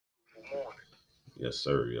Yes,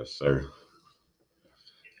 sir. Yes, sir.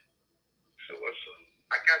 So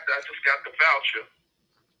I just got the voucher.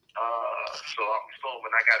 So I'm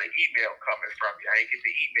assuming I got an email coming from you. I ain't get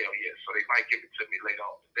the email yet, so they might give it to me later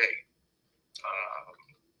on today. Um,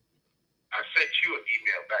 I sent you an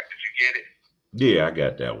email back. Did you get it? Yeah, I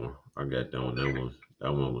got that one. I got that one. Okay.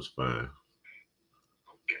 That one was fine.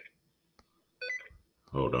 Okay.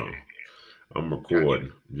 Hold on. Okay. I'm Gotcha.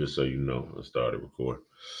 recording, just so you know. I started recording.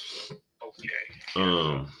 Okay. Yes, sir.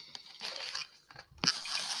 Um,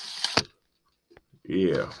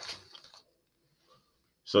 yeah.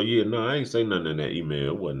 So yeah, no, I ain't say nothing in that email.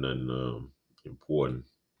 It wasn't nothing important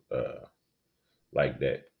uh like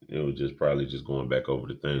that. It was just probably just going back over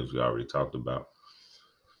the things we already talked about.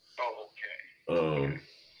 Oh, okay. Okay. Um,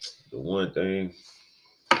 the one thing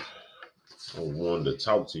I wanted to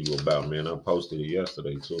talk to you about, man, I posted it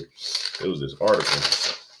yesterday too. It was this article.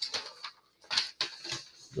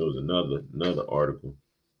 There was another article.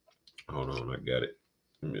 Hold on, I got it.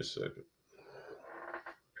 Give me a second.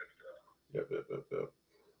 Yep.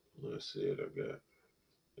 Let's see it. I got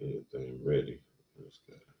everything ready. Let's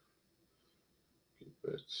get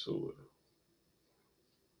back to it.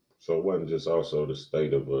 So it wasn't just also the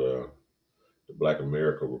state of the Black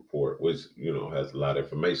America report, which has a lot of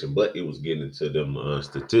information, but it was getting into them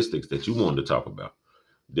statistics that you wanted to talk about.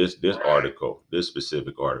 This Right. article, this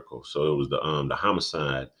specific article. So it was the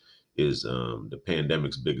homicide is the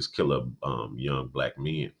pandemic's biggest killer of young black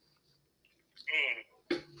men.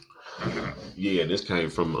 Mm. Uh-huh. Yeah, this came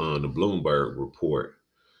from the Bloomberg report.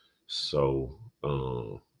 So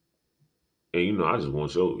and I just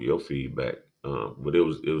want your feedback. But it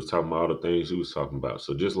was talking about all the things he was talking about.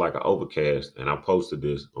 So just like an overcast, and I posted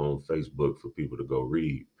this on Facebook for people to go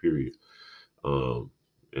read. Period. Um,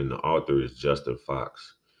 and the author is Justin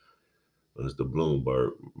Fox. It's the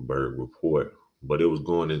Bloomberg report, but it was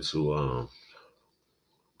going into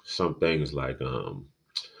some things like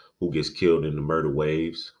who gets killed in the murder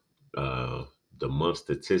waves, uh, the month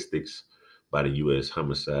statistics by the U.S.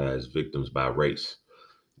 homicides victims by race.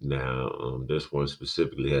 Now, this one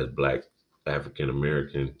specifically has Black, African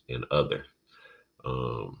American, and other.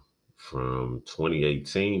 Um, from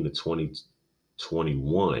 2018 to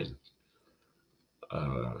 2021,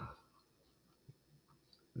 uh,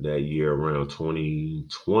 that year around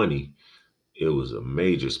 2020, it was a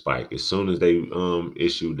major spike. As soon as they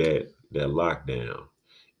issued that lockdown,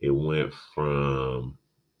 it went from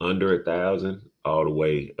under 1,000 all the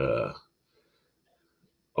way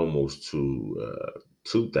almost to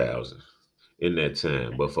 2,000 in that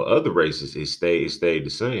time. But for other races, it stayed the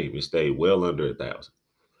same. It stayed well under 1,000.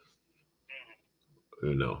 Mm.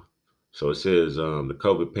 You know. So it says the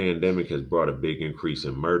COVID pandemic has brought a big increase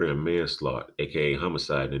in murder and manslaughter, aka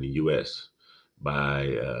homicide, in the U.S.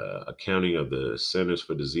 By accounting of the Centers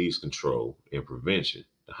for Disease Control and Prevention,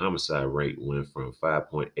 the homicide rate went from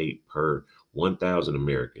 5.8 per 1,000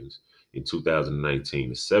 Americans in 2019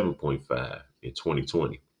 to 7.5 in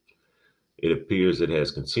 2020. It appears it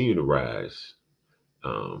has continued to rise,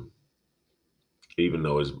 um, even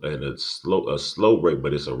though it's at a slow rate,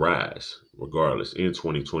 but it's a rise regardless in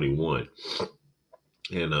 2021.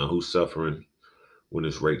 And who's suffering when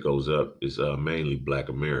this rate goes up is mainly Black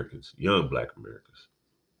Americans, young Black Americans.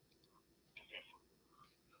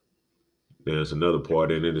 There's another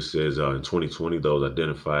part in it that says in 2020, those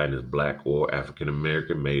identified as Black or African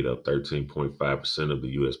American made up 13.5% of the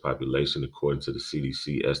U.S. population, according to the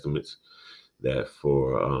CDC estimates. That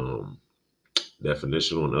for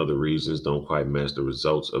definitional and other reasons don't quite match the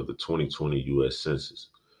results of the 2020 U.S. Census.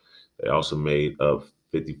 They also made up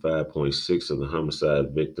 55.6 of the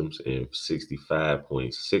homicide victims and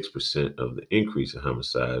 65.6% of the increase in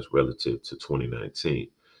homicides relative to 2019.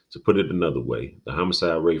 To put it another way, the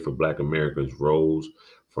homicide rate for Black Americans rose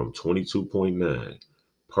from 22.9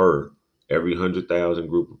 per every 100,000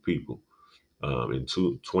 group of people in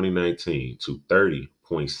 2019 to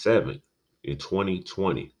 30.7 in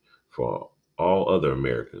 2020 for all other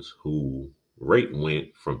Americans, who rate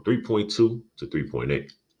went from 3.2 to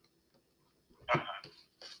 3.8. Uh-huh.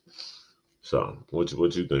 So, what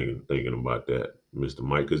you thinking about that, Mr.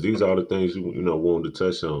 Mike? Because these are the things you wanted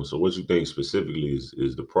to touch on. So, what you think specifically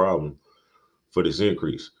is the problem for this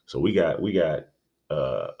increase? So, we got an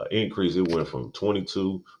increase. It went from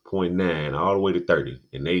 22.9 all the way to 30,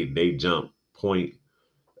 and they jumped point.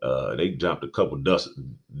 They jumped a couple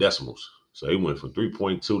decimals. So they went from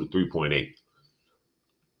 3.2 to 3.8. I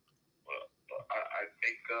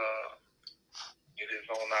think it is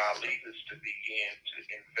on our leaders to begin to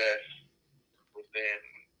invest within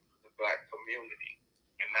the black community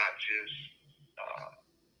and not just uh,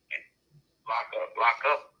 lock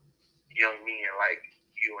up young men like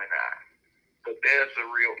you and I. but there's a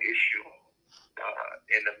real issue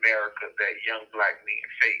in America that young black men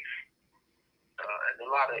face, and a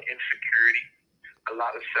lot of insecurity, a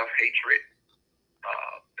lot of self-hatred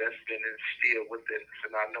that's been instilled within us.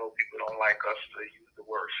 And I know people don't like us to use the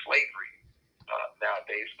word slavery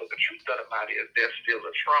nowadays, but the truth of the matter is there's still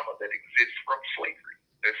a trauma that exists from slavery.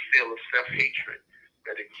 There's still a self-hatred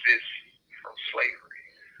that exists from slavery.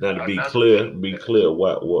 Now, to be clear,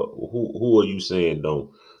 who are you saying don't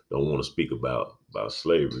want to speak about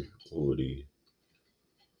slavery? Who are these?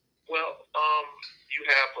 Well, you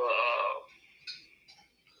have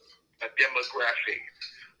a demographic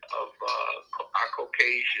of our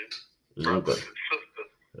Caucasian brothers and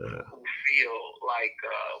sisters who feel like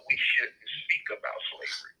we shouldn't speak about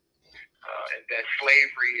slavery, and that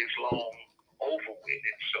slavery is long over with,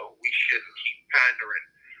 and so we shouldn't keep pondering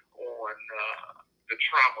on the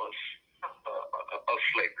traumas of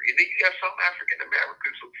slavery. And then you got some African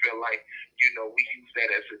Americans who feel like, we use that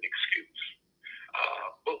as an excuse.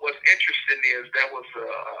 But what's interesting is there was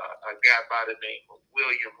a guy by the name of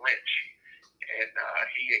William Lynch, and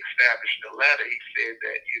he established a letter. He said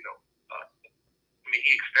that,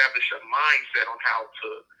 he established a mindset on how to,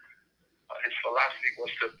 his philosophy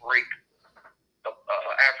was to break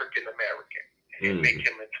African American and make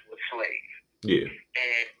him into a slave. Yeah.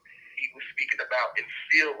 And he was speaking about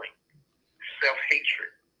instilling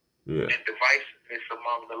self-hatred and divisiveness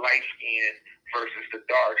among the light skin versus the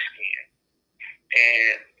dark skin.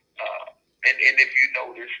 And if you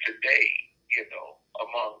notice today,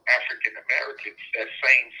 among African Americans, that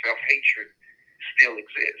same self-hatred still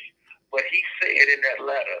exists. But he said in that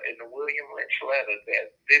letter, in the William Lynch letter,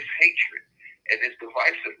 that this hatred and this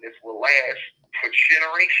divisiveness will last for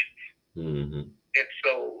generations. Mm-hmm. And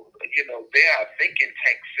so, there are thinking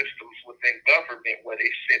tank systems within government where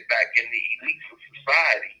they sit back in the elites of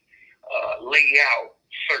society, lay out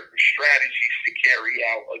certain strategies to carry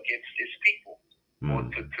out against its people, or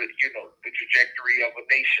to the trajectory of a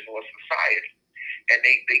nation or society. And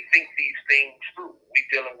they think these things through.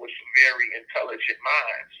 We're dealing with some very intelligent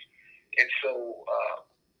minds. And so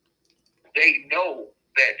they know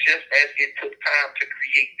that just as it took time to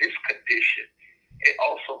create this condition, it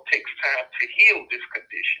also takes time to heal this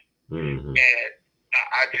condition. Mm-hmm. And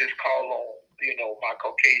I just call on, my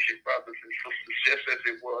Caucasian brothers and sisters, just as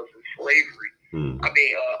it was in slavery. Mm-hmm.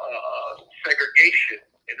 Segregation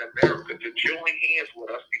in America, to join hands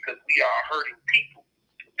with us, because we are hurting people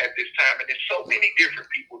at this time. And there's so many different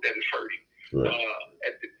people that is hurting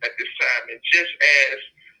at this time. And just as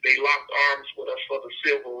they locked arms with us for the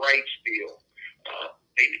Civil Rights Bill,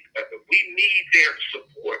 we need their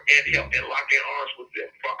support and help in locking arms with them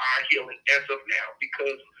for our healing as of now,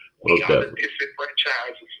 because we are the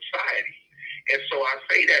disenfranchised of society. And so I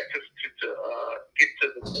say that to get to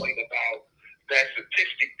the point about that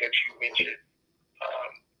statistic that you mentioned.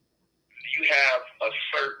 You have a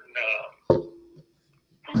certain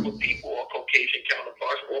group of people, or Caucasian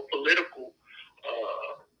counterparts, or political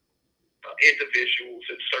individuals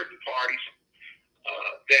in certain parties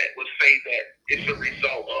that would say that it's a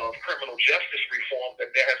result of criminal justice reform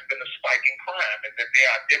that there has been a spike in crime, and that there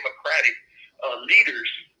are Democratic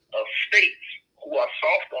leaders of states who are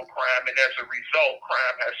soft on crime, and as a result,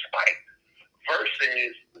 crime has spiked.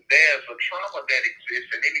 Versus there's a trauma that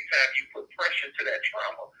exists, and anytime you put pressure to that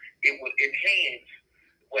trauma, it would enhance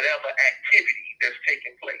whatever activity that's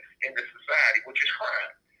taking place in the society, which is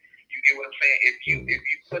crime. You get what I'm saying? If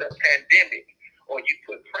you put a pandemic, or you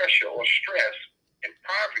put pressure or stress and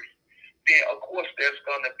poverty, then of course there's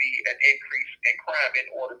going to be an increase in crime in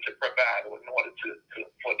order to provide, or in order to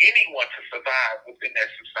for anyone to survive within that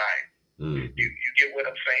society. Mm-hmm. You get what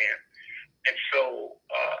I'm saying? And so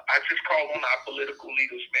I just call on our political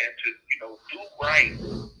leaders, man, to do right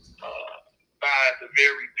by the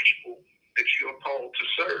very people that you're called to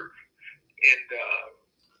serve. And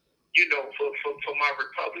for my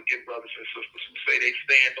Republican brothers and sisters who say they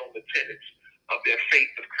stand on the tenets of their faith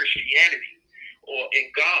of Christianity or in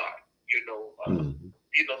God,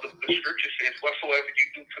 the scripture says, whatsoever you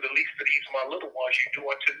do to the least of these my little ones, you do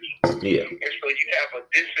unto me. Yeah. And so you have a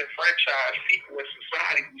disenfranchised people in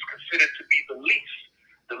society who's considered to be the least,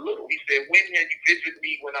 the little. He said, when did you visit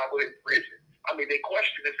me when I was in prison? I mean, they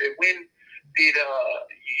questioned and said, when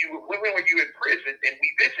were you in prison and we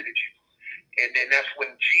visited you? And then that's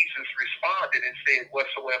when Jesus responded and said,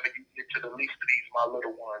 whatsoever you did to the least of these my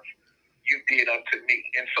little ones, you did unto me.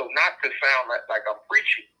 And so not to sound like I'm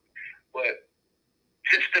preaching, but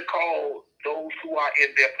just to call those who are in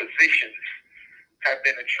their positions, have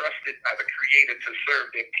been entrusted by the Creator to serve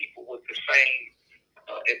their people with the same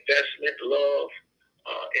investment, love,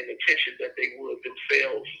 and attention that they would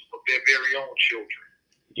themselves of their very own children.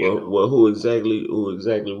 You Well, know, well, who exactly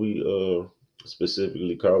we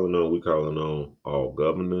specifically calling on? We calling on all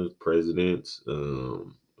governors, presidents, yes,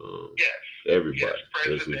 yes, everybody. That's what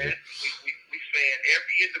president. We saying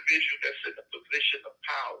every individual that's in a position of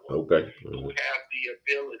power okay. who have the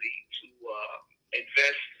ability to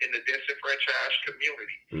invest in the disenfranchised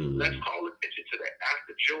community. Let's Mm-hmm. call attention to that.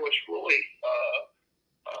 After George Floyd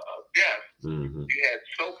death, Mm-hmm. you had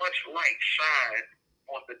so much light shine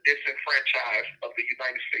on the disenfranchised of the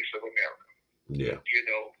United States of America. Yeah. You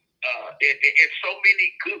know, and so many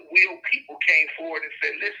goodwill people came forward and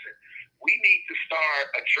said, listen, we need to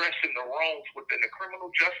start addressing the wrongs within the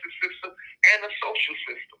criminal justice system and the social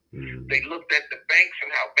system. Mm-hmm. They looked at the banks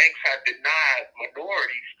and how banks had denied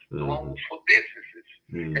minorities loans for businesses.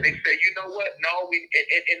 Mm-hmm. And they said, you know what? No,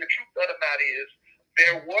 and the truth of the matter is,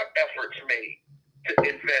 there were efforts made to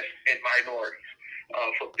invest in minorities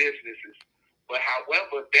for businesses. But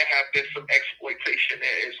however, there have been some exploitation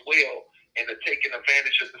there as well, and the taking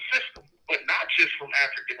advantage of the system, but not just from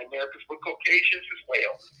African Americans, but Caucasians as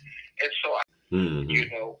well. And so, you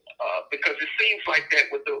know, because it seems like that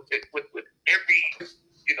with every,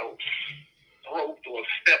 you know, growth or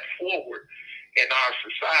step forward in our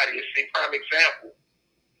society. It's a prime example.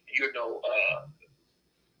 You know,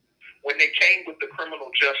 when they came with the criminal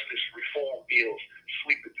justice reform bills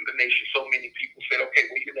sweeping through the nation, so many people said, okay,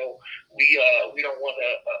 well, you know, we don't want to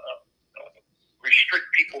restrict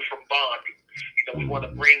people from bonding. You know, we want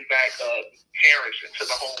to bring back parents into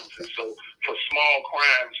the homes, and so for small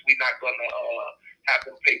crimes, we're not going to have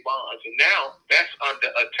them pay bonds. And now that's under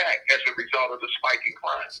attack as a result of the spike in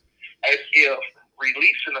crime, as if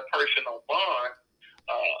releasing a person on bond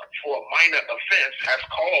for a minor offense has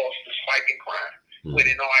caused the spike in crime, when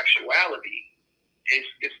in all actuality,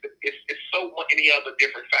 it's so many other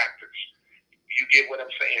different factors. You get what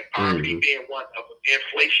I'm saying? Poverty being one of them,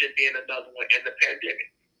 inflation being another one, and the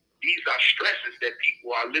pandemic. These are stresses that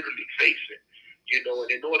people are literally facing. You know,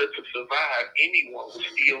 and in order to survive, anyone will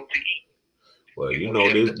steal to eat. Well, you know,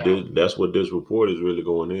 this that's what this report is really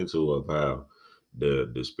going into, of how the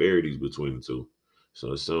disparities between the two.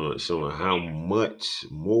 So it's showing how much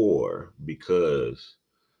more, because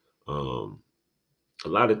a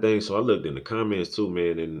lot of things. So I looked in the comments too,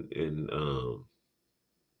 man, and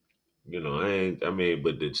you know,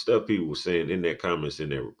 but the stuff people were saying in their comments in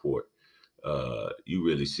their report, you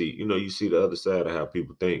really see, you know, you see the other side of how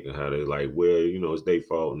people think and how they like, well, you know, it's their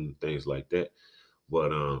fault and things like that. But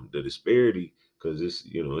the disparity, because it's,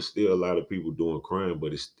 you know, it's still a lot of people doing crime,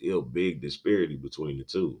 but it's still big disparity between the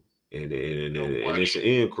two, and it's an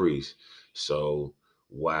increase. So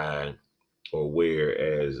why or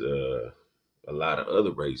whereas a lot of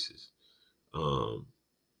other races, um,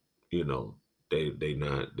 you know, they're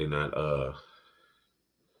not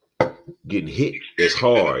getting hit as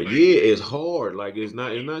hard. Yeah, it's hard. Like it's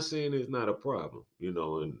not saying it's not a problem, you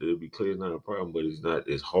know, and it'll be clear it's not a problem, but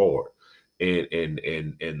it's hard. And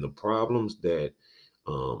the problems that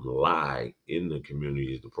lie in the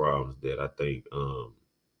community is the problems that I think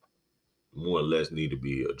more or less need to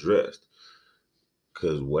be addressed.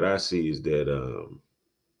 Cause what I see is that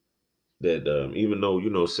even though, you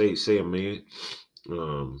know, say a man,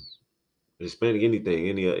 um Hispanic, anything,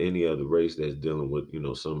 any other race that's dealing with, you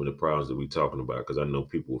know, some of the problems that we're talking about, because I know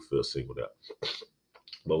people will feel singled out.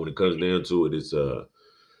 But when it comes down to it, it's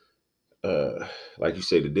like you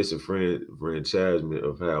say, the disenfranchisement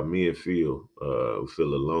of how men feel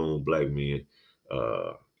alone, black men.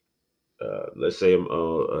 Uh, let's say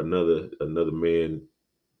another man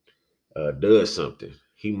does something,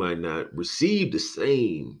 he might not receive the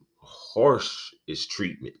same harshest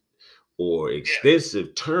treatment or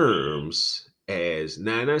extensive terms as,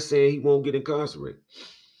 now, not saying he won't get incarcerated,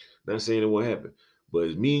 not saying it won't happen, but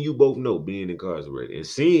as me and you both know, being incarcerated and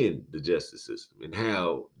seeing the justice system and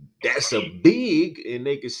how that's a big, and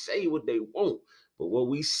they can say what they want, but what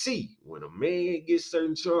we see when a man gets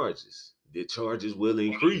certain charges, the charges will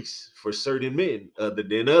increase for certain men other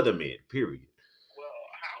than other men, period. Well,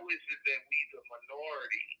 how is it that we the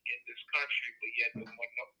minority in this country,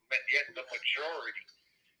 but yet the majority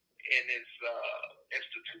in its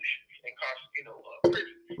institutions and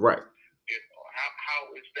prisons? Right. You know, how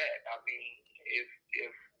is that? I mean, if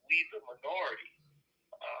we the minority,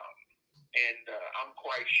 and I'm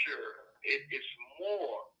quite sure it's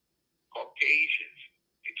more Caucasians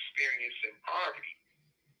experiencing poverty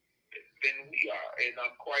than we are, and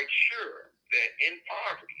I'm quite sure that in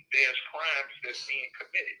poverty there's crimes that's being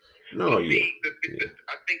committed. No, but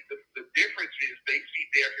I think the difference is they see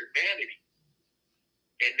their humanity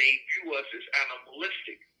and they view us as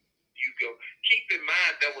animalistic. You go, keep in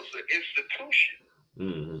mind there was an institution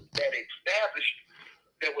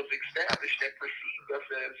that was established that perceived us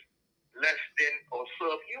as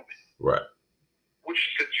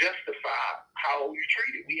how you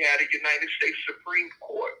treated. We had a United States Supreme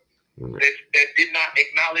Court that did not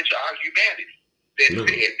acknowledge our humanity, that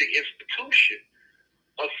said the institution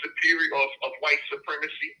of white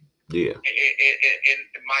supremacy, and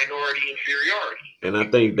minority inferiority. And I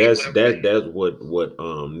think that's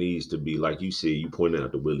what needs to be, like you said, you pointed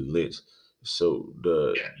out to Willie Lynch. So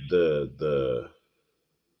the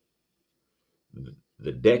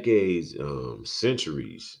decades,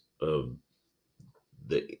 centuries of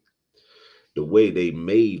the way they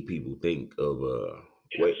made people think of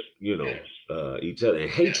each other, and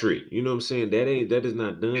hatred. You know what I'm saying? That is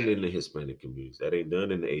not done in the Hispanic communities. That ain't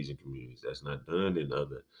done in the Asian communities. That's not done in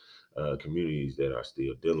other communities that are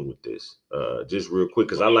still dealing with this. Just real quick,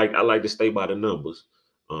 because I like to stay by the numbers.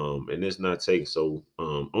 And it's not taken. So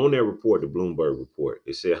on that report, the Bloomberg report,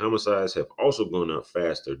 it said homicides have also gone up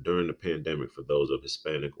faster during the pandemic for those of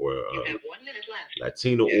Hispanic or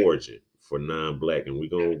Latino origin for non-Black. And we're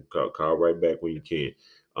going to call right back when you can.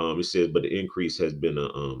 It says, but the increase has been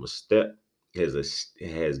a steep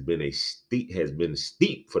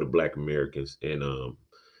for the Black Americans, and a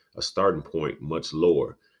starting point much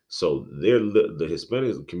lower. So the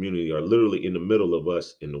Hispanic community are literally in the middle of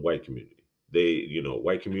us in the white community.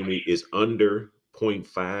 White community is under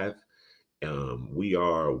 0.5. We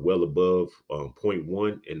are well above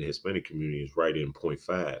 0.1, and the Hispanic community is right in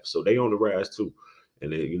 0.5. So they on the rise too,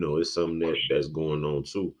 and it's something that's going on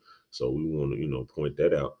too. So we want to point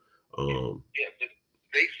that out. They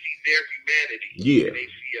see their humanity. Yeah. And they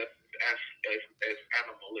see us as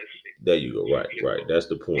animalistic. There you go. Right. That's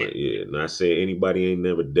the point. Yeah. Not saying anybody ain't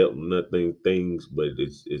never dealt with things, but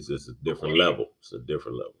it's just a different level. It's a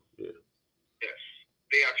different level. Yeah. Yes.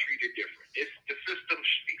 They are treated different. The system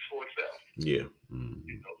speaks for itself. Yeah.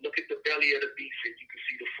 Mm-hmm. Look at the belly of the beast and you can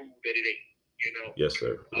see the food that it ate. Yes,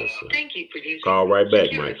 sir. Yes, sir. Thank you, producer. Call right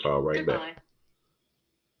back, Mike. Call right back.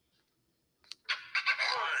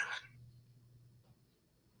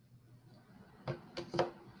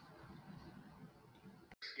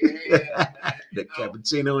 Yeah, the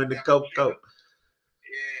cappuccino and the Coco. Yeah,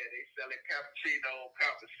 they selling cappuccino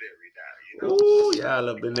commissary now. Ooh, y'all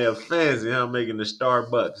up in there fancy, huh? Making the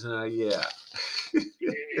Starbucks, huh? Yeah.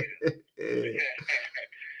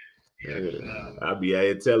 I be out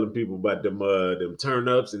here telling people about them turn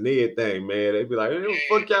ups and everything, man. They be like, hey, what the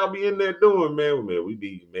fuck y'all be in there doing, man?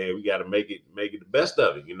 We gotta make it the best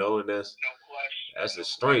of it, and that's the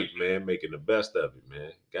strength, man, making the best of it,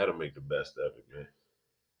 man. Gotta make the best of it, man.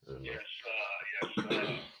 Yes.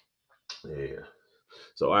 Yeah.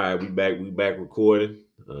 So all right, we back recording.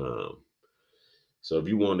 So if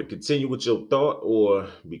you want to continue with your thought, or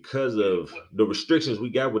because of the restrictions we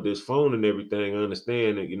got with this phone and everything, I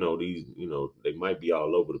understand that these they might be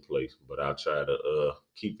all over the place, but I'll try to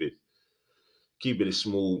keep it as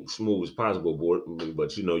smooth as possible.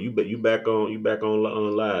 But you back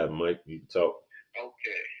on live, Mike. You can talk.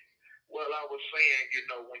 Okay. Well, I was saying,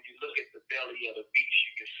 when you look at the belly of the beast,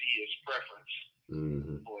 you can see his preference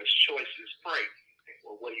or his choices, prey,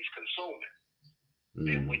 or what he's consuming.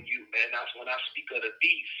 And when I speak of the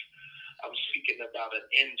beast, I'm speaking about an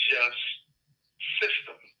unjust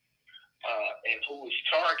system and who his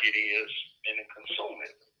target is in the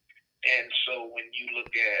consuming. And so when you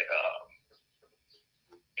look at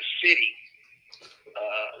the city,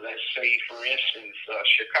 let's say, for instance,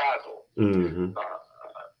 Chicago,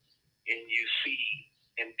 and you see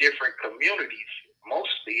in different communities,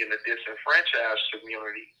 mostly in the disenfranchised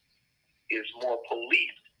community, is more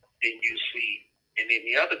police than you see in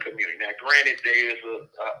any other community. Now, granted, there is a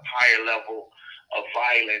higher level of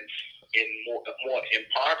violence in more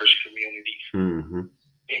impoverished communities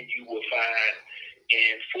than you will find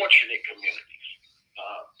in fortunate communities.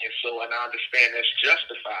 And I understand that's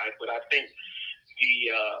justified, but I think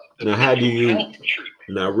the now, how do you treatment.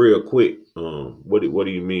 Now, real quick, what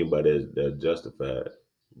do you mean by that justified,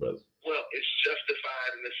 brother? Well, it's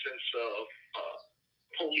justified in the sense of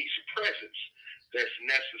police presence that's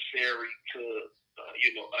necessary to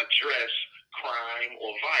address crime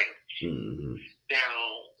or violence. Now,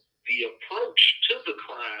 the approach to the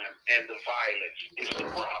crime and the violence is the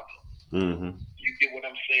problem. You get what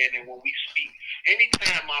I'm saying? And when we speak,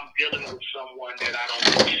 anytime I'm dealing with someone that I don't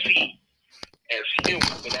see as human,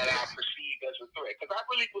 but that I perceive as a threat, because I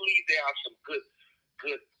really believe there are some good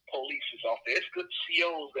polices off there. It's good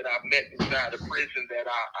COs that I've met inside the prison that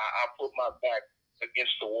I put my back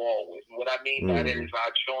against the wall with. And what I mean by that is I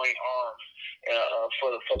join arms for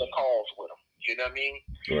the cause with them. You know what I mean?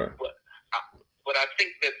 Right. But I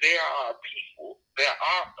think that there are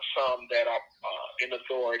some that are in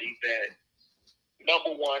authority that,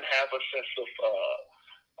 number one, have a sense of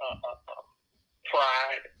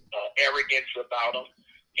pride, arrogance about them.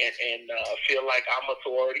 and feel like I'm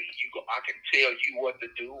authority. I can tell you what to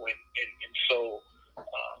do, and so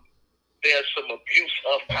there's some abuse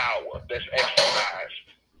of power that's exercised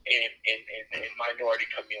in minority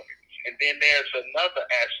communities. And then there's another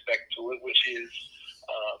aspect to it, which is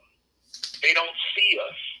they don't see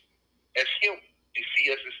us as humans. They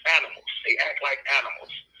see us as animals. They act like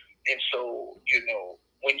animals. And so,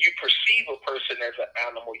 when you perceive a person as an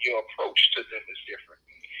animal, your approach to them is different.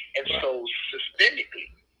 And so, systemically,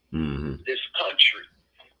 this country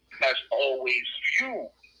has always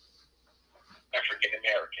viewed African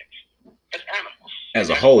Americans as animals. As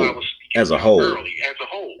a whole.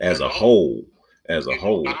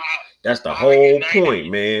 That's the whole point,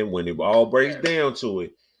 man. When it all breaks down to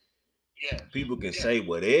it, people can say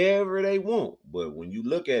whatever they want, but when you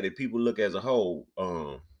look at it, people look as a whole.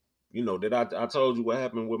 That I told you what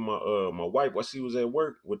happened with my wife while she was at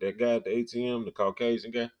work with that guy at the ATM, the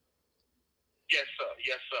Caucasian guy. Yes, sir,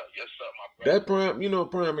 my brother.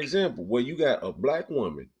 That prime example where you got a black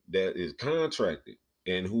woman that is contracted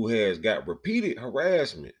and who has got repeated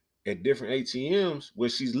harassment at different ATMs where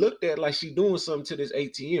she's looked at like she's doing something to this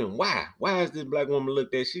ATM. Why? Why is this black woman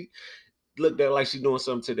looked at? She looked at like she's doing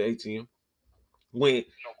something to the ATM. When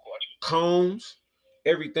combs,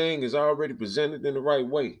 everything is already presented in the right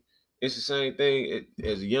way. It's the same thing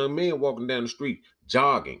as a young man walking down the street,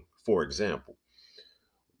 jogging, for example.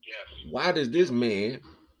 Yes. Why does this man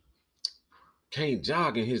can't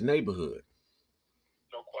jog in his neighborhood?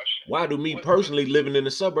 No question. Why do me personally living in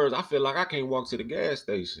the suburbs, I feel like I can't walk to the gas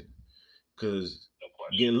station because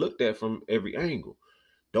getting looked at from every angle.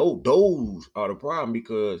 Those are the problem,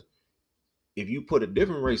 because if you put a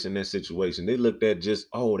different race in that situation, they looked at just,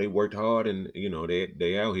 they worked hard and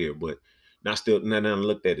they out here, but not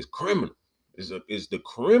looked at as criminal. It's the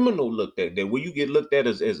criminal looked at that where you get looked at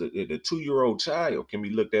as a 2-year-old child can be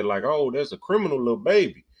looked at like, oh, that's a criminal little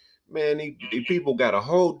baby. Man, these people got a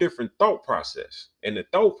whole different thought process, and the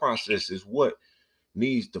thought process is what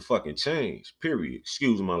needs to fucking change. Period.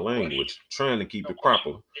 Excuse my language. Trying to keep it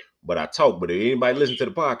proper. But I talk. But if anybody listen to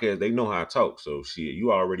the podcast, they know how I talk. So shit,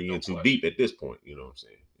 you already in too deep at this point. You know what I'm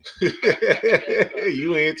saying?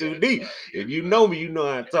 You in too deep. If you know me, you know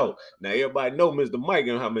how I talk. Now everybody know Mr. Mike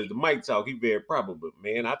and how Mr. Mike talk. He very proper, but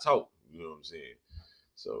man, I talk. You know what I'm saying?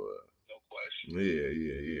 So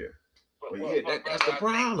yeah. But yeah, that's the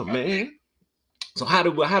problem, man. So how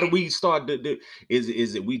do we start?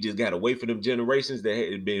 Is it we just gotta wait for them generations that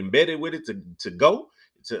had been embedded with it to go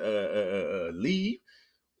to leave,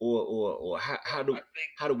 or how do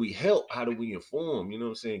we help? How do we inform? You know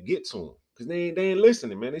what I'm saying? Get to them, because they ain't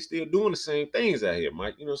listening, man. They still doing the same things out here,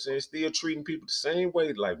 Mike. You know what I'm saying? Still treating people the same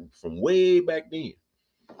way, like from way back then.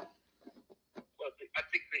 Well, I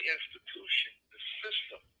think the institution, the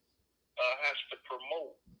system, has to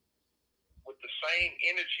promote with the same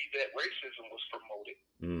energy that racism was promoted.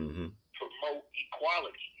 Promote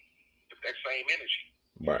equality with that same energy.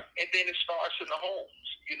 Right. And then it starts in the homes.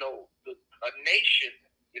 A nation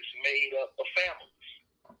is made up of families.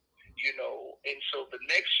 And so the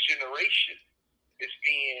next generation is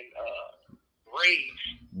being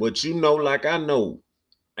raised. But like I know,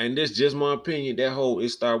 and this is just my opinion, it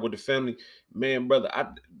started with the family. Man, brother,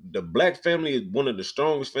 the black family is one of the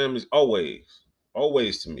strongest families always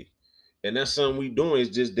to me. And that's something we doing.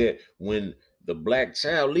 It's just that when the black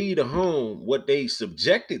child leave the home, what they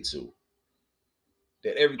subjected to,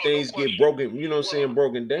 that everything's get broken, you know what I'm saying,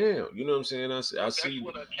 broken down. You know what I'm saying? I see. That's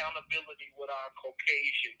what accountability with our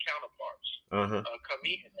Caucasian counterparts come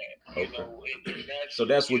in at. Okay. So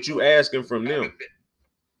that's what you asking from them.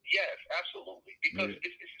 Yes, absolutely. Because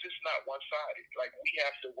it's just not one-sided. Like, we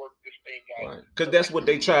have to work this thing out. Right. Because that's what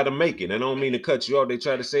they try to make it. I don't mean to cut you off. They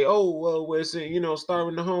try to say, oh, well, it's start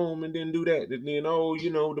in the home and then do that. And then,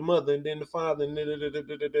 the mother and then the father. And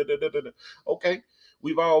okay.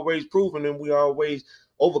 We've always proven and we always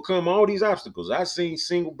overcome all these obstacles. I've seen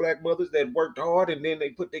single black mothers that worked hard and then they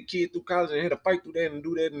put their kid through college and had to fight through that and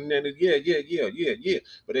do that. And then, yeah.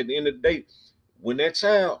 But at the end of the day, when that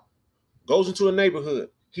child goes into a neighborhood,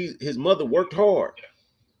 his mother worked hard,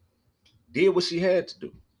 did what she had to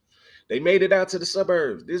do. They made it out to the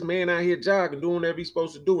suburbs. This man out here jogging, doing whatever he's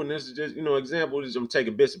supposed to do. And this is just, example is I'm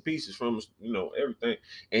taking bits and pieces from, everything.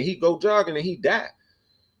 And he go jogging and he died.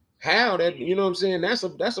 How that, you know what I'm saying? That's a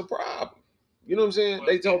problem. You know what I'm saying?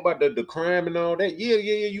 They talk about the crime and all that. Yeah,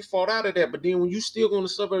 you fought out of that. But then when you still go in the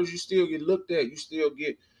suburbs, you still get looked at. You still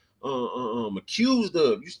get accused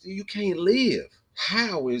of. You can't live.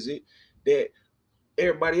 How is it that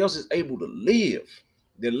everybody else is able to live?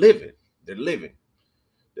 They're living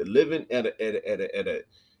at a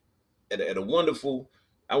wonderful,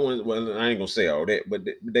 I wouldn't. Well, I ain't gonna say all that, but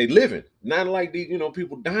they living. Not like these,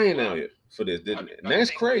 people dying out here for this. And that's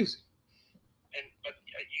crazy. But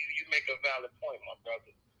you make a valid point, my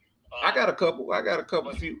brother. I got a couple. I got a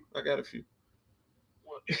few.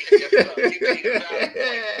 Well, you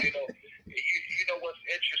know what's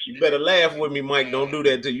interesting. You better laugh with me, Mike. Don't do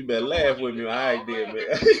that to you. Better laugh with me. All right, there, man.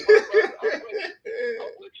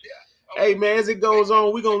 Hey, man, as it goes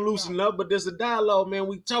on, we're going to loosen up, but there's a dialogue, man.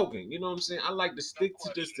 We talking, you know what I'm saying? I like to stick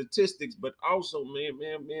to the statistics, but also, man,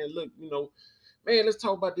 look, man, let's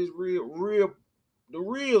talk about this the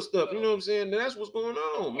real stuff, you know what I'm saying? That's what's going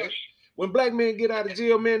on, man. When black men get out of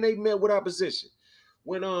jail, man, they met with opposition.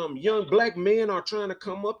 When young black men are trying to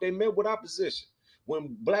come up, they met with opposition.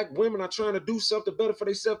 When black women are trying to do something better for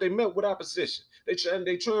themselves, they met with opposition. They trying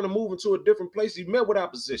to move into a different place. You met with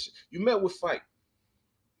opposition. You met with fight.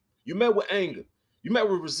 You met with anger. You met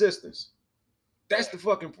with resistance. That's the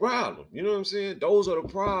fucking problem. You know what I'm saying? Those are the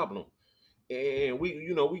problem. And we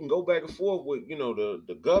can go back and forth with,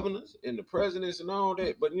 the governors and the presidents and all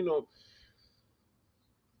that. But,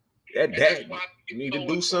 that need to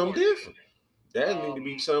do something different. That need to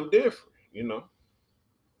be something different, No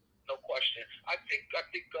question. I think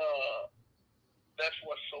that's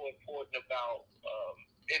what's so important about,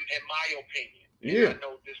 in my opinion. Yeah. I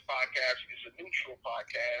know this podcast is a neutral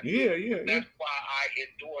podcast. Yeah. That's why I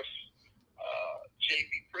endorse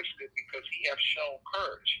J.B. Pritzker, because he has shown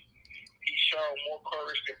courage. He's shown more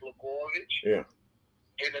courage than Blagojevich. Yeah.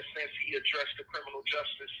 In a sense, he addressed the criminal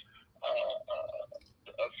justice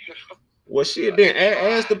system. Well, shit, then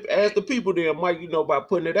ask the people there, Mike, by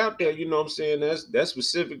putting it out there, you know what I'm saying? That's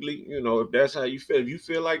specifically, if that's how you feel. If you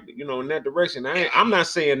feel like, in that direction, I'm not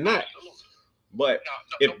saying not. Absolutely. But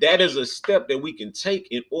if that is a step that we can take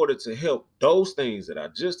in order to help those things that I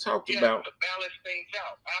just talked about, to balance things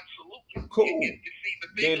out, absolutely. Cool.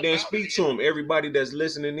 Then speak to them. Everybody that's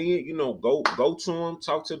listening in, go to them,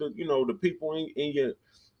 talk to the people in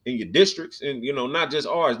your districts, and not just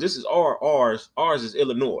ours. This is ours. Ours is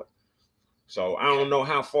Illinois. So I don't know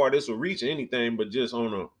how far this will reach anything, but just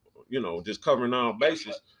on a just covering our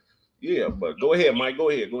bases. Yeah, but go ahead, Mike. Go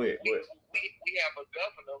ahead. We have a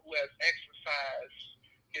governor who has exercised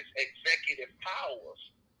his executive powers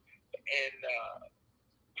and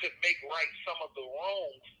to make right some of the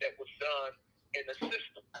wrongs that was done in the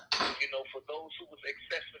system. For those who was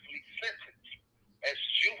excessively sentenced as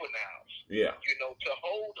juveniles. Yeah. To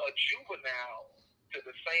hold a juvenile to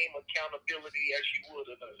the same accountability as you would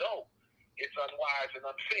an adult, it's unwise and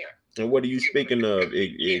unfair. And what are you speaking of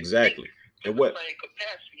exactly? In the same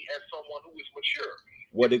capacity as someone who is mature.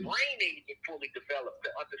 His brain ain't even fully developed to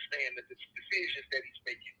understand the decisions that he's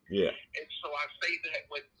making. Yeah. And so I say that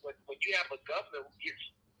when you have a governor who gets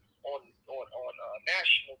on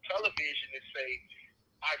national television and say,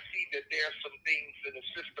 I see that there are some things in the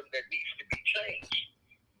system that needs to be changed,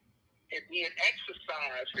 and being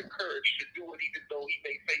exercised the courage to do it, even though he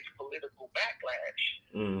may face political backlash,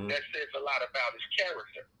 that says a lot about his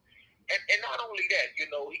character. And not only that, he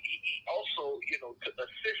also, to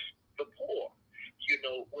assist the poor,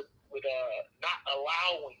 with not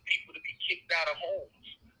allowing people to be kicked out of homes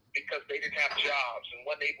because they didn't have jobs and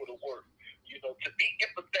weren't able to work. To be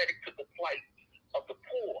empathetic to the plight of the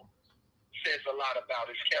poor says a lot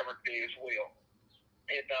about his character as well.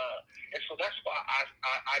 And so that's why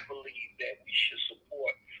I believe that we should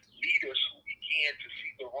support leaders who begin to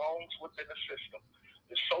see the wrongs within the system,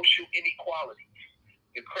 the social inequalities,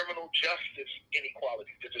 the criminal justice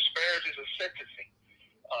inequalities, the disparities of sentencing.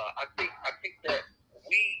 I think that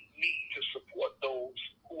we need to support those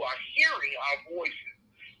who are hearing our voices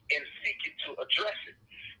and seeking to address it.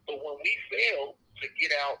 But when we fail to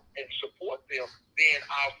get out and support them, then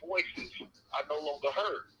our voices are no longer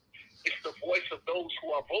heard. It's the voice of those who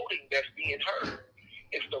are voting that's being heard.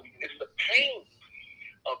 It's the pain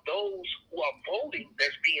of those who are voting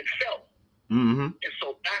that's being felt. Mm-hmm. And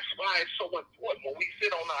so that's why it's so important when we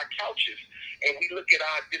sit on our couches and we look at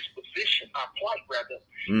our disposition, our plight rather,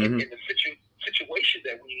 in the situation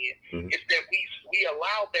that we're in, is that we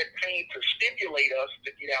allow that pain to stimulate us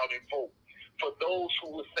to get out and vote. For those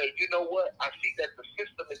who would say, you know what, I see that the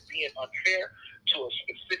system is being unfair to a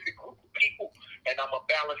specific group of people, and I'm going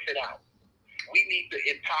to balance it out. We need to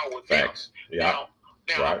empower them. Yeah.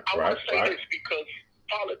 Now I want to say this because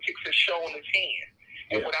politics has shown its hand.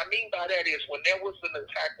 And what I mean by that is when there was an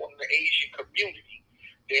attack on the Asian community,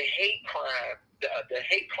 the hate crime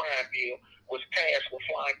bill was passed with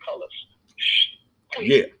flying colors.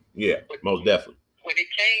 Yeah, most definitely. When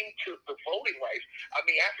it came to the voting rights, I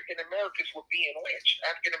mean, African Americans were being lynched.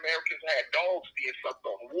 African Americans had dogs being sucked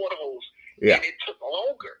on, water hose, and it took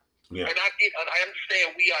longer. Yeah. And I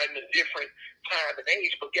understand we are in a different time and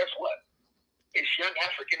age, but guess what? It's young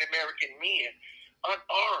African American men,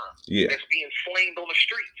 unarmed, that's being slain on the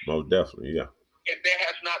streets. Most definitely, yeah. And there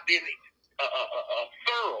has not been a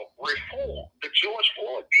thorough reform. The George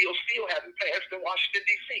Floyd bill still hasn't passed in Washington,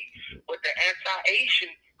 D.C., but the anti-Asian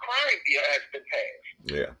crime bill has been passed.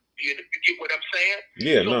 Yeah. You get what I'm saying?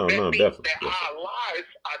 Yeah, so no, definitely. That our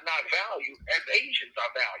lives are not valued as Asians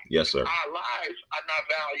are valued. Yes, sir. Our lives are not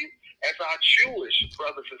valued as our Jewish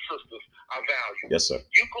brothers and sisters are valued. Yes, sir.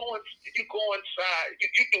 You go inside,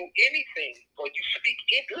 you do anything, or you speak.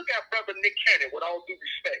 Look at Brother Nick Cannon, with all due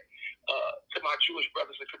respect to my Jewish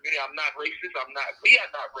brothers and community. I'm not racist. We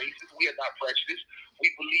are not racist. We are not prejudiced.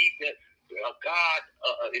 We believe that God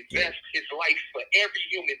invests his life for every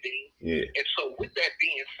human being. Yeah. And so with that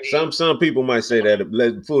being said, some people might say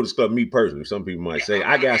that, full disclosure, me personally, some people might say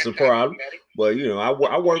I got some problems, but you know, I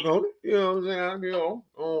work on it. You know what I'm saying? You know,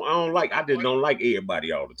 I just don't like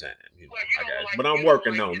everybody all the time. You know, but I'm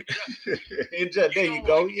working on it. And just, there you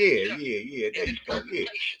go. Yeah. There you go. Yeah.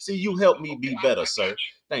 See, you help me be better, sir.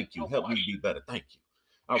 Thank you. Help me be better. Thank you.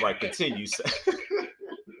 All right, continue, sir.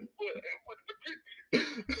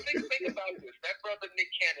 Think about this. That brother Nick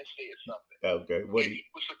Cannon said something. Okay. He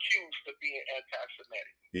was accused of being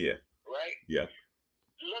anti-Semitic. Yeah. Right? Yeah.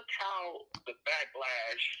 Look how the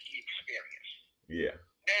backlash he experienced. Yeah.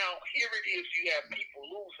 Now, here it is. You have people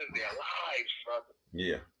losing their lives, brother.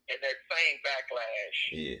 Yeah. And that same backlash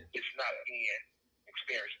is not being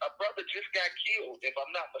experienced. A brother just got killed, if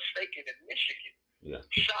I'm not mistaken, in Michigan. Yeah.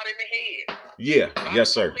 Shot in the head. Yeah.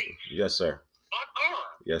 Yes, sir. Yes, sir.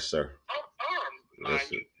 Unarmed. Yes, sir. Unarmed.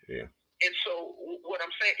 Yes, sir. Yeah. And so what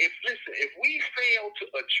I'm saying, if we fail to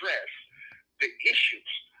address the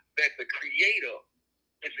issues that the Creator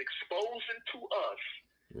is exposing to us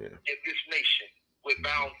in this nation, we're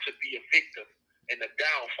bound to be a victim in the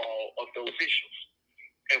downfall of those issues.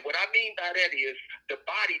 And what I mean by that is the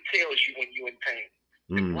body tells you when you're in pain.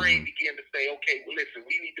 The brain begins to say, okay, well, listen,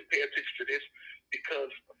 we need to pay attention to this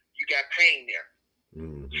because you got pain there.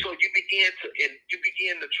 So you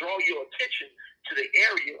begin to draw your attention to the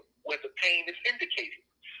area where the pain is indicated.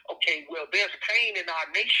 Okay, well, there's pain in our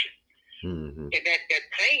nation, and that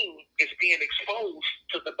pain is being exposed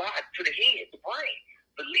to the body, to the head, the brain,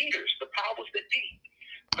 the leaders, the powers that be,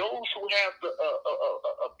 those who have the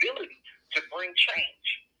ability to bring change.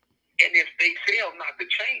 And if they fail not to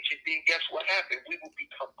change it, then guess what happens? We will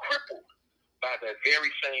become crippled by that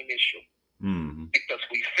very same issue. Because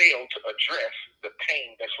we fail to address the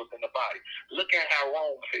pain that's within the body. Look at how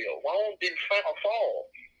Rome fell. Rome didn't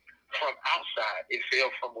fall from outside; it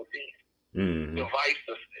fell from within.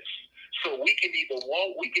 Divisiveness. So we can either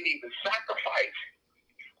sacrifice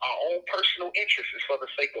our own personal interests for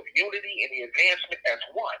the sake of unity and the advancement as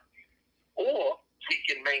one, or we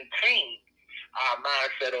can maintain our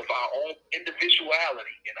mindset of our own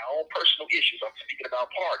individuality and our own personal issues. I'm speaking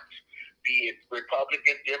about parties, be it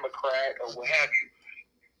Republican, Democrat, or what have you.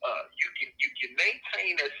 You can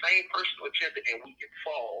maintain that same personal agenda, and we can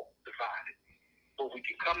fall divided. But we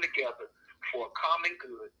can come together for a common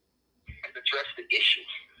good and address the issues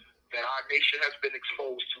that our nation has been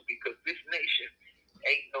exposed to, because this nation,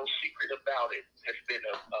 ain't no secret about it, has been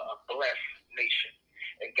a blessed nation.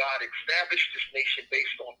 And God established this nation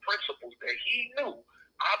based on principles that he knew,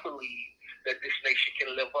 I believe, that this nation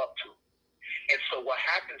can live up to. And so what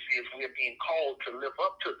happens is we're being called to live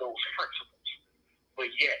up to those principles. But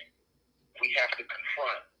yet, we have to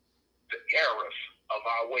confront the errors of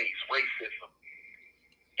our ways, racism,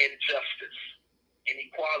 injustice,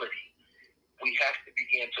 inequality. We have to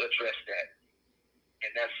begin to address that.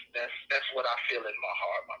 And that's what I feel in my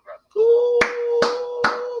heart, my brother. Ooh,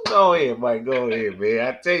 go ahead, Mike. Go ahead, man.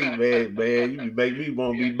 I tell you, man, you make me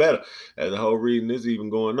want to be better. That's the whole reason this even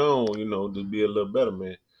going on, you know, to be a little better,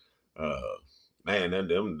 man. Man,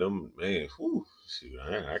 them, man, whew, shoot,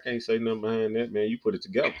 I can't say nothing behind that, man. You put it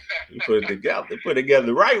together. You put it together. They put it together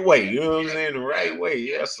the right way. You know what I'm saying? The right way.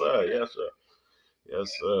 Yes, sir. Yes, sir.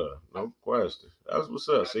 Yes, sir. No question. That's what's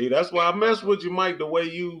up. See, that's why I mess with you, Mike. The way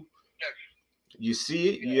you see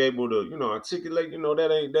it, you able to, you know, articulate. You know,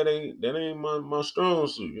 that ain't my strong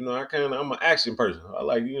suit. You know, I'm an action person. I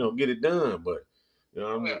like, you know, get it done. But you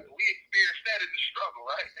know, we experienced that in the struggle,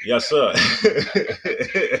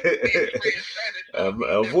 a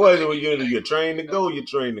right? voice when you're trained to go, you're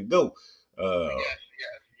trained to go. Yes.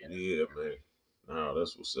 Yeah, man. No,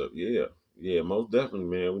 that's what's up. Yeah, most definitely,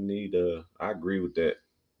 man. We need. I agree with that.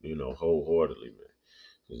 You know, wholeheartedly, man.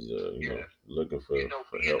 You know, looking for being help.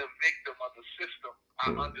 Being a victim of the system,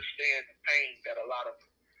 I understand the pain that a lot of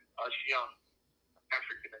us young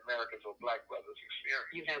African Americans or Black brothers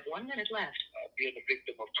experience. You have 1 minute left. Being a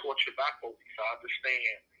victim of torture by police, I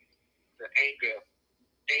understand the anger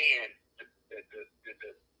and the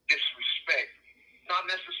disrespect, not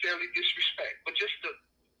necessarily disrespect, but just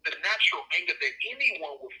the natural anger that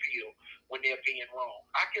anyone would feel when they're being wrong.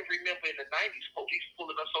 I can remember in the 90s, police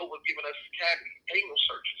pulling us over, giving us anal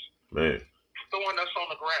searches, Man. throwing us on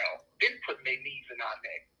the ground, then putting their knees in our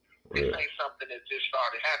neck. This ain't something that just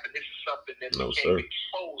started happening. This is something that became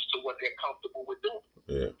exposed to what they're comfortable with doing.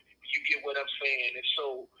 Yeah. You get what I'm saying? And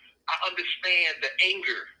so I understand the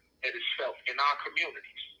anger that is felt in our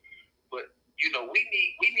communities. But, you know, we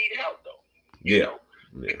need help, though. You know,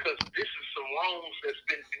 because this is some wrongs that's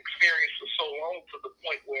been experienced for so long to the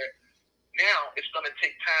point where now it's going to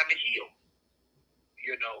take time to heal.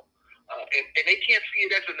 You know, and they can't see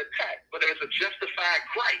it as an attack, but as a justified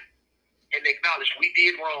gripe, and acknowledge we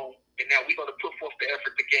did wrong, and now we're going to put forth the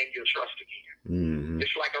effort to gain your trust again. Mm-hmm.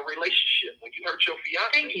 It's like a relationship. When you hurt your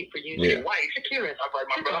fiance, thank you for using your wife, security. all right,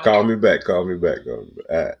 my brother. Call me back. All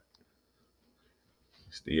right.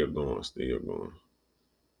 Still going.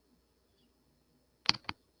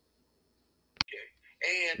 Okay.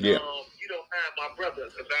 And you don't mind my brother,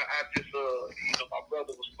 because I just you know, my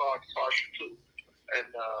brother was partial too, and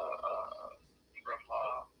from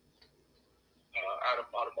out of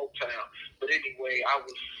Motown. But anyway, I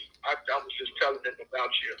was just telling them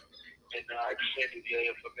about you, and I extended your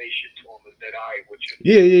information to him. Is that all right with you?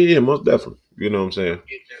 Yeah, most definitely. You know what I'm saying? I'm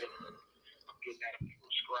getting that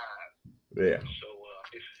prescribed. Yeah. So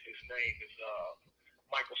his name is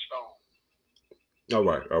Michael Stone.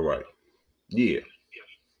 All right. Yeah. Yes.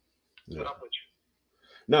 But I'm with you.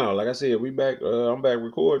 No, like I said, we back. I'm back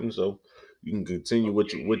recording, so you can continue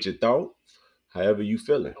with your thought, however you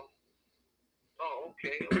feeling. Oh,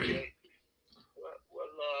 okay. Well,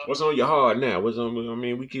 what's on your heart now? What's on? I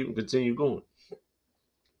mean, we continue going.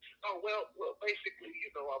 Oh, well, basically,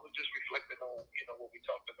 you know, I was just reflecting on, you know, what we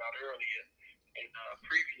talked about earlier in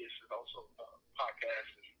previous and also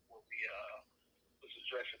podcasts when we was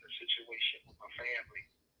addressing the situation with my family.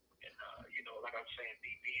 And, you know, like I'm saying,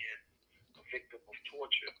 me being a victim of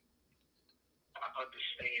torture, I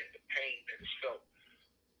understand the pain that is felt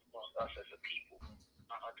among us as a people.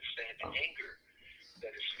 I understand the anger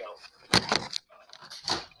that is felt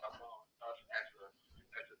among us as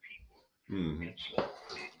a people. Mm-hmm. And so,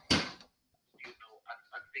 you know,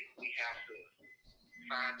 I think we have to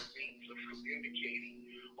find the means of communicating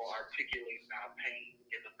or articulating our pain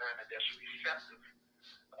in a manner that's receptive,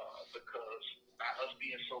 because by us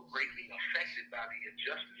being so greatly affected by the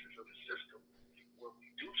injustices of the system, when we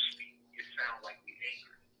do speak, it sounds like we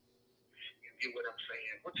angry. You get what I'm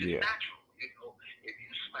saying? Which is natural. You know, if you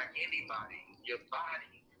smack anybody, your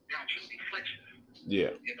body naturally flinches.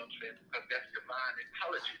 Yeah. You know what I'm saying? Because that's divine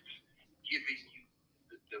intelligence giving you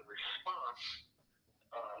the response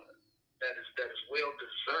that is well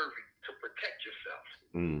deserving to protect yourself.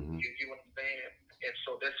 Mm-hmm. You get what I'm saying? And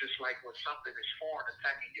so that's just like when something is foreign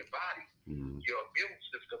attacking your body, your immune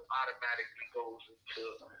system automatically goes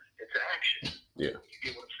into action. Yeah. You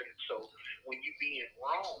get what I'm saying? So when you being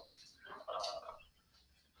wrong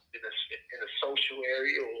in a social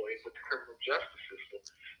area or with the criminal justice system,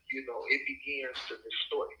 you know, it begins to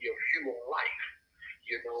distort your view on life.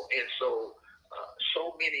 You know, and so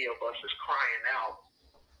so many of us is crying out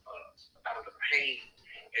of the pain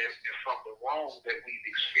and from the wrong that we've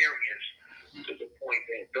experienced, to the point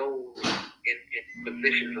that those in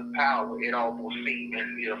positions of power, it almost seems as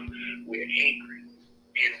if we're angry.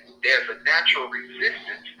 And there's a natural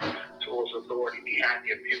resistance towards authority behind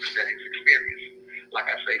the abuse that is experienced. Like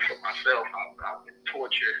I say, for myself, I've been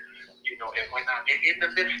tortured, you know, and when I'm in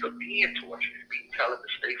the midst of being tortured, me telling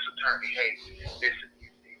the state's attorney, hey, listen,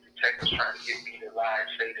 these detectives trying to get me to lie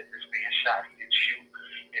and say that this man shot, he didn't shoot,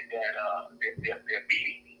 and that they're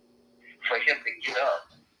beating me. For him to get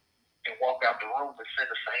up and walk out the room and send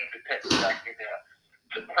the same detective back in there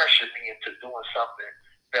to pressure me into doing something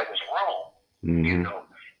that was wrong, you know,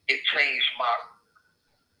 it changed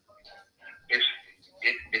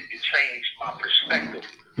it changed my perspective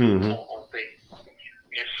on things.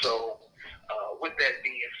 And so, with that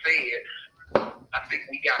being said, I think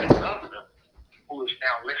we got a governor who is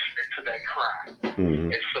now listening to that cry.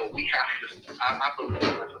 And so we have to, I believe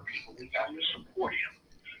as a people, we have to support him,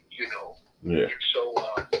 you know. Yeah. And so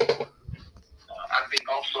I think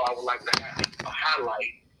also I would like to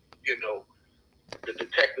highlight, you know, the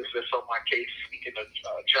detectives that's on my case, speaking of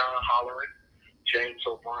John Holleran, James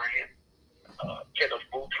O'Brien, Kenneth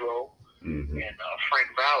Boudreaux, and Frank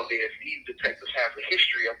Valdez. These detectives have a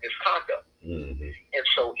history of misconduct. And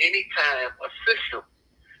so anytime a system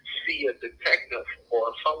see a detective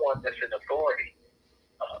or someone that's in authority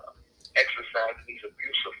exercising these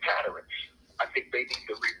abusive patterns, I think they need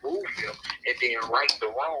to remove him and then right the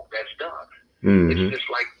wrong that's done. Mm-hmm. It's just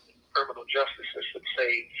like criminal justice system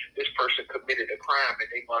say this person committed a crime and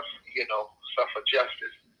they must, suffer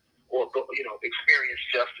justice or, experience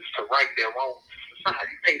justice to right their wrongs to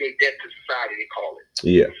society, pay their debt to society, they call it.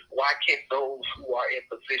 Yeah. Why can't those who are in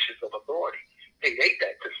positions of authority pay their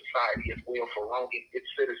debt to society as well for wronging its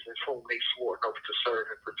citizens whom they swore an oath to serve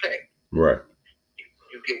and protect? Right.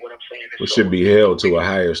 You get what I'm saying? It should be held to a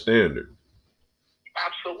higher standard.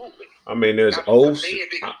 Absolutely. I mean, there's oaths.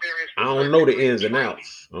 I don't know the ins and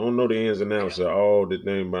outs. I don't know the ins and outs of all the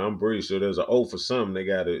thing, but I'm pretty sure there's an oath for something. They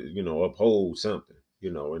got to, uphold something,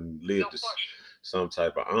 and live to some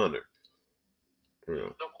type of honor.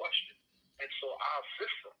 No question. And so our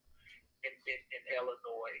system in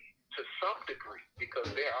Illinois, to some degree, because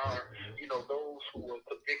there are, those who were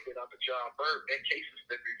convicted under John Byrd, their case has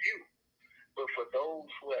been reviewed. But for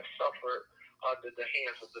those who have suffered under the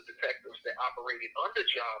hands of the detectives that operated under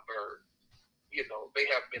John Byrd, they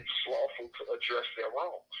have been slothful to address their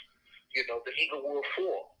wrongs. The Inglewood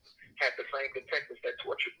Four had the same detectives that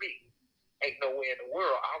tortured me. Ain't no way in the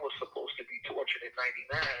world I was supposed to be tortured in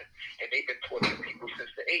 '99, and they've been torturing people since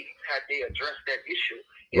the '80s. Had they addressed that issue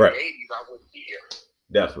in the '80s, I wouldn't be here.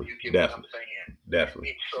 Definitely. You get what I'm saying?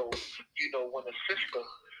 Definitely. And so, when the system,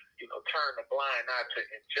 turn a blind eye to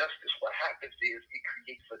injustice, what happens is it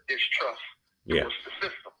creates a distrust towards the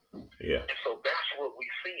system. Yeah. And so that's what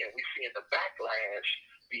we're seeing. We're seeing the backlash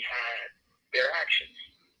behind their actions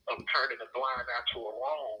of turning a blind eye to a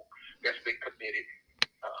wrong that's been committed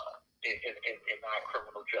in our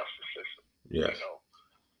criminal justice system. Yes.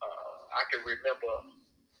 I can remember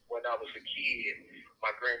when I was a kid,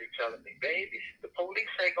 my granny telling me, "Baby, the police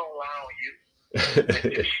ain't gonna lie on you."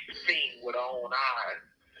 And just seeing with our own eyes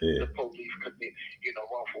the police commit,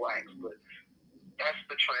 wrongful acts. But that's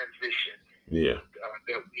the transition that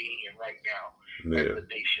we're in right now as a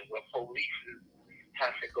nation, where police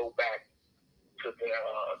have to go back to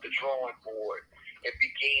the drawing board and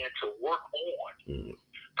begin to work on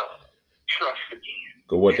trust again.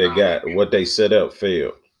 Because what they set up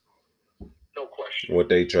failed. No question. What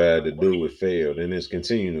they tried to do, it failed, and it's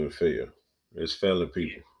continuing to fail. It's failing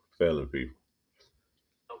people. Failing people.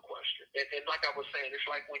 No question. And like I was saying, it's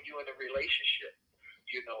like when you're in a relationship,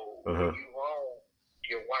 when you wrong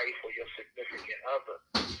your wife or your significant other,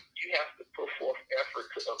 you have to put forth effort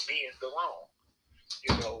to amend the wrong.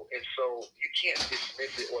 And so you can't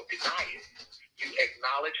dismiss it or deny it. You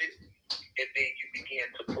acknowledge it, and then you begin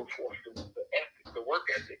to put forth the work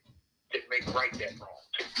ethic to make right that wrong,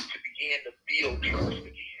 to begin to build trust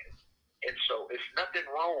again. And so it's nothing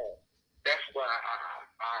wrong. That's why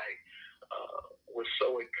I was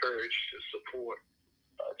so encouraged to support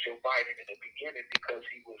Joe Biden in the beginning, because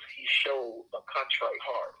he showed a contrite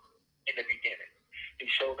heart in the beginning. He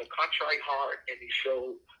showed a contrite heart, and he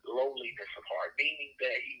showed lowliness of heart, meaning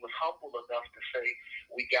that he was humble enough to say,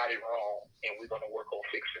 we got it wrong, and we're going to work on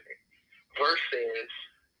fixing it, versus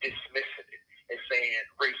dismissing it and saying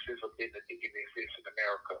racism didn't exist in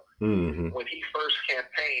America. Mm-hmm. When he first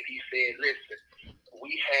campaigned, he said, listen,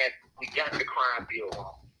 we got the crime bill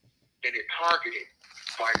wrong, and it targeted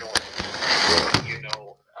minorities,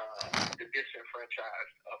 the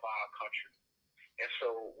disenfranchised of our country. And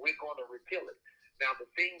so we're going to repeal it. Now, the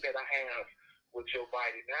thing that I have with Joe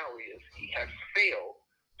Biden now is he has failed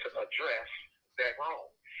to address that wrong.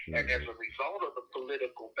 Mm-hmm. And as a result of the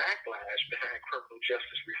political backlash behind criminal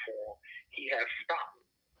justice reform, he has stopped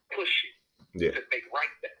pushing to make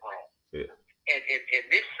right that wrong. Yeah. And in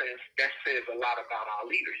this sense, that says a lot about our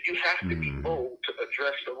leaders. You have to be bold to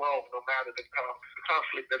address the wrong, no matter the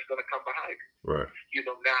conflict that's going to come behind it. Right.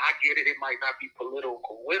 Now I get it. It might not be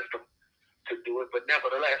political wisdom to do it, but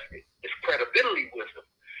nevertheless, it's credibility wisdom,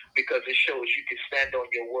 because it shows you can stand on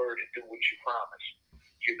your word and do what you promise.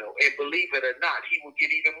 And believe it or not, he will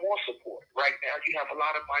get even more support. Right now, you have a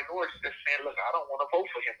lot of minorities that saying, look, I don't want to vote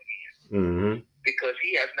for him again, because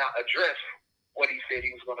he has not addressed what he said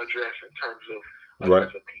he was going to address in terms of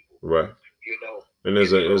people. Right. And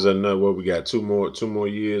there's another, what we got, two more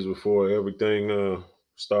years before everything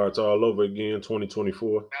starts all over again,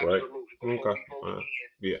 2024, right? Absolutely. Okay.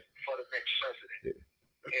 For the next president.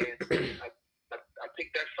 And I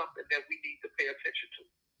think that's something that we need to pay attention to.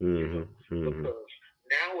 Because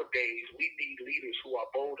nowadays we need leaders who are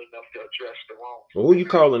bold enough to address the wrongs. Well, who you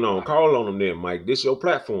calling on? Call on them then, Mike. This your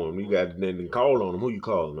platform. You got to call on them. Who you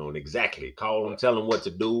calling on? Exactly. Call them. Tell them what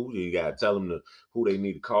to do. You got to tell them who they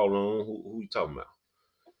need to call on. Who you talking about?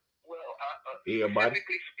 Well, everybody.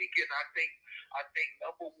 Specifically speaking, I think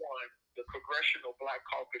number one, the Congressional Black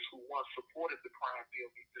Caucus, who once supported the crime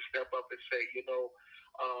bill, needs to step up and say,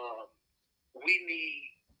 we need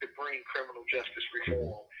to bring criminal justice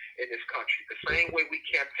reform in this country. The same way we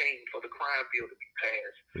campaigned for the crime bill to be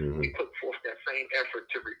passed, we put forth that same effort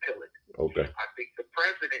to repeal it. Okay. I think the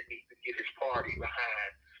president needs to get his party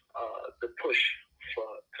behind the push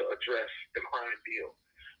to address the crime bill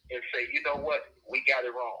and say, you know what, we got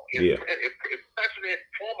it wrong. If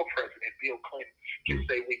former President Bill Clinton can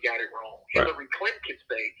say we got it wrong, Hillary Clinton can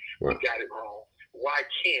say we got it wrong, why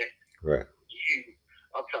can't you,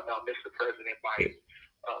 I'm talking about Mr. President Biden,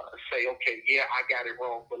 say, okay, yeah, I got it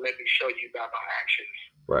wrong, but let me show you by my actions.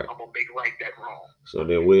 Right. I'm gonna make right that wrong. So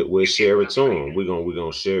then we'll share it to him. We're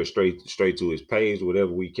gonna share it straight to his page,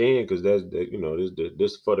 whatever we can, because that's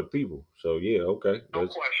this for the people. So yeah, okay. No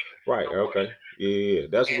question. Right. No okay. Question. Yeah.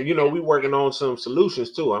 That's we working on some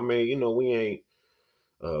solutions too. I mean, we ain't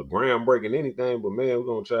groundbreaking anything, but man, we're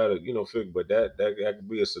gonna try to figure. But that could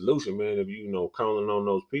be a solution, man. If calling on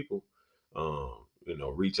those people,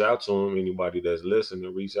 reach out to them. Anybody that's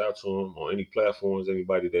listening, reach out to them on any platforms.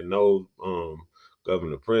 Anybody that knows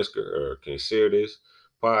Governor Pritzker can share this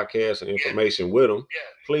podcast and information with them.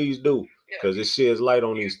 Please do, because it sheds light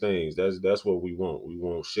on these things. That's what we want. We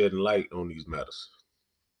want shedding light on these matters.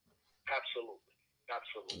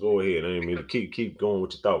 Absolutely. Go ahead. I mean to keep going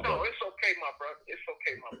with your thought. No, it's okay, my brother. It's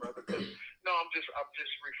okay, my brother. No, I'm just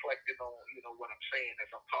reflecting on what I'm saying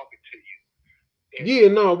as I'm talking to you. Yeah,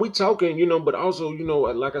 no, we talking, but also,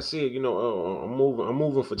 like I said, I'm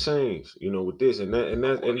moving for change, with this and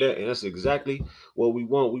that's exactly what we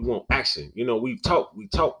want. We want action. We talk.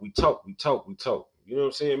 You know what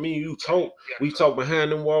I'm saying? Me and you talk. We talk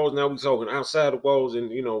behind them walls. Now we talking outside the walls, and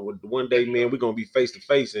one day, man, we're gonna be face to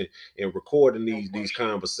face and recording these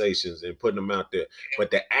conversations and putting them out there.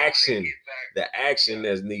 But the action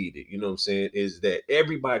that's needed, you know what I'm saying, is that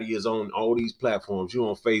everybody is on all these platforms. You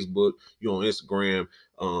on Facebook, you on Instagram,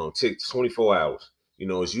 take 24 hours.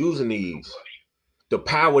 It's using these. The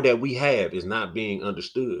power that we have is not being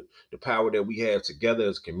understood. The power that we have together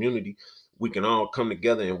as a community, we can all come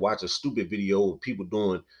together and watch a stupid video of people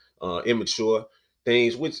doing immature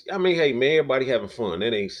things, which, I mean, hey, man, everybody having fun.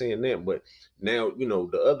 That ain't saying that. But now,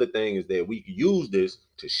 the other thing is that we can use this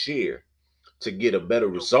to share, to get a better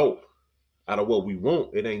result out of what we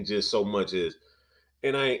want. It ain't just so much as,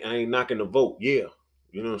 and I ain't knocking the vote. Yeah.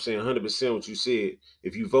 You know what I'm saying? 100% what you said.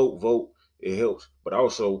 If you vote, it helps. But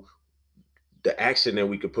also, the action that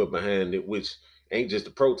we could put behind it, which ain't just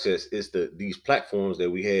the protest, it's these platforms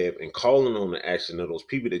that we have and calling on the action of those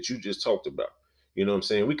people that you just talked about. You know what I'm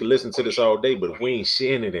saying? We could listen to this all day, but if we ain't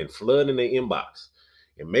sharing it and flooding their inbox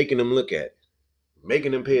and making them look at it,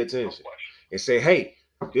 making them pay attention and say, hey,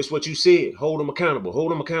 this is what you said. Hold them accountable.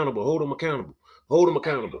 Hold them accountable. Hold them accountable. Hold them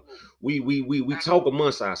accountable. We talk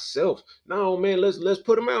amongst ourselves. No, man, let's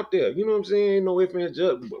put them out there. You know what I'm saying? No ifs, ands,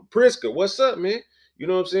 Pritzker, what's up, man? You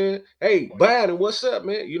know what I'm saying? Hey, Biden, what's up,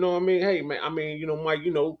 man? You know what I mean? Hey, man, I mean, Mike,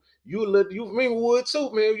 you would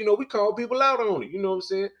too, man. We call people out on it. You know what I'm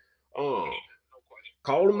saying?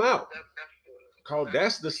 Call them out.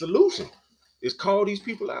 That's the solution. Is call these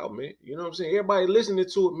people out, man. You know what I'm saying? Everybody listening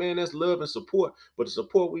to it, man, that's love and support. But the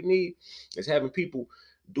support we need is having people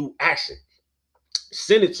do action.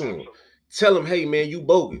 Send it to them. Tell them, hey, man, you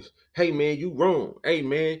bogus. Hey, man, you wrong. Hey,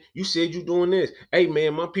 man, you said you doing this. Hey,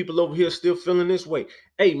 man, my people over here still feeling this way.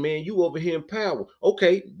 Hey, man, you over here in power.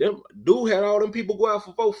 Okay, them dude had all them people go out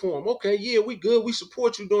for vote for him. Okay, yeah, we good. We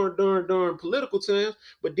support you during political times.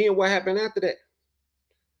 But then what happened after that?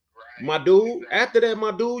 My dude, after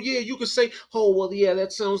that, yeah, you could say, oh, well, yeah,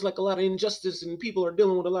 that sounds like a lot of injustice and people are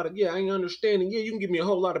dealing with a lot of, I ain't understanding. Yeah, you can give me a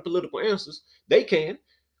whole lot of political answers. They can.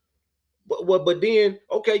 But then,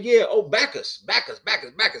 okay, yeah, back us.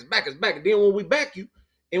 Then when we back you,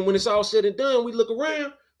 and when it's all said and done, we look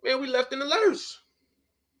around, man, we left in the lurch.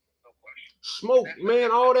 Smoke,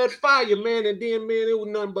 man, all that fire, man, and then, man, it was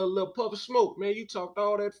nothing but a little puff of smoke, man. You talked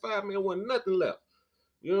all that fire, man, wasn't nothing left.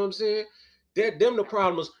 You know what I'm saying? Them the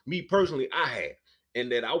problems, me personally, I had.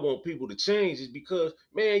 And that I want people to change is because,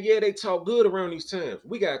 man, yeah, they talk good around these times.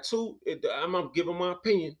 We got two, I'm giving my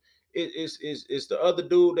opinion. It's the other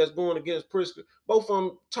dude that's going against Pritzker. Both of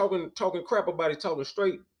them talking crap about it, talking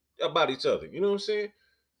straight about each other. You know what I'm saying?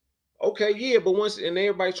 Okay, yeah, but and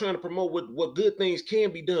everybody trying to promote what good things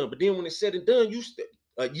can be done. But then when it's said and done,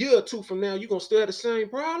 a year or two from now, you're going to still have the same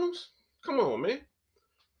problems? Come on, man.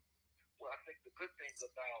 Well, I think the good thing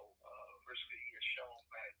about Pritzker, he has shown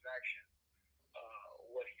by his action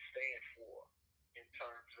what he stands for in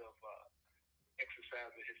terms of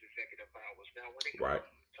exercising his executive powers. Now, when it comes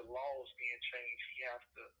to laws being changed, he has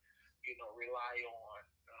to, rely on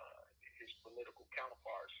his political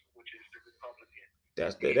counterparts, which is the Republican.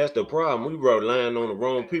 That's the problem. We relying on the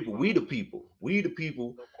wrong people. We the people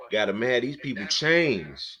got to have these people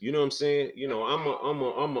change. You know what I'm saying? You know,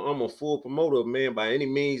 I'm a full promoter, man, by any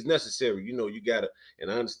means necessary. You know, you gotta,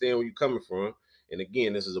 and I understand where you're coming from. And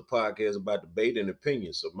again, this is a podcast about debate and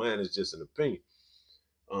opinion, so mine is just an opinion.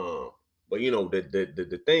 But you know,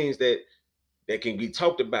 the things that can be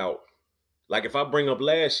talked about, like if I bring up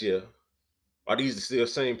last year, are these still the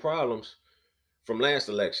same problems from last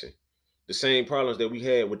election? The same problems that we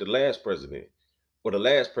had with the last president, or the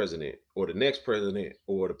last president, or the next president,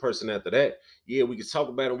 or the person after that? Yeah, we can talk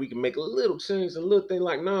about it. We can make a little change, a little thing.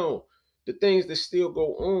 Like, no, the things that still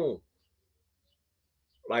go on,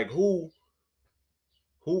 like who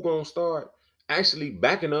gonna start actually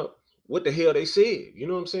backing up what the hell they said? You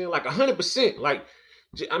know what I'm saying? Like 100%. Like,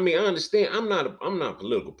 I mean, I understand. I'm not a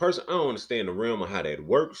political person. I don't understand the realm of how that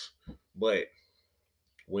works. But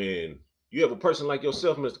when you have a person like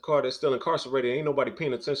yourself, Mr. Carter, that's still incarcerated, ain't nobody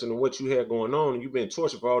paying attention to what you had going on, and you've been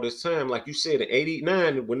tortured for all this time, like you said in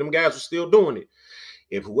 '89, when them guys were still doing it.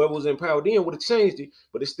 If whoever was in power then would have changed it,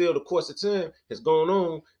 but it's still the course of time has gone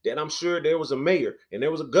on that I'm sure there was a mayor and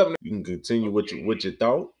there was a governor. You can continue with your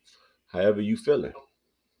thought, however you feeling.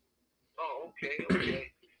 Oh,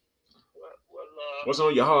 okay. Well, what's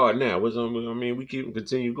on your heart now? What's on? I mean, we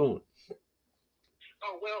continue going.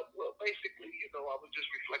 Oh, well, basically, you know, I was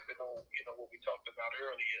just reflecting on, you know, what we talked about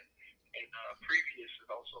earlier in previous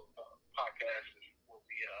and also podcasts when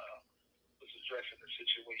we was addressing the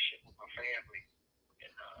situation with my family. And,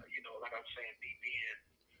 you know, like I'm saying, me being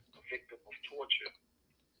a victim of torture,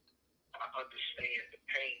 I understand the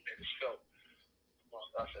pain that is felt among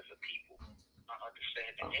us as a people. I understand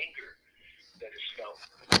the anger that is felt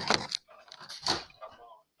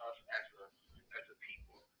among us as a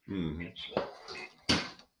people. Mm-hmm. And so,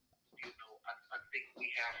 you know, I think we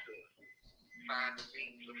have to find the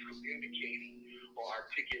means of communicating or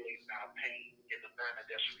articulating our pain in a manner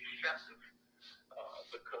that's receptive,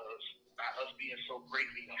 because by us being so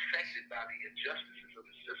greatly affected by the injustices of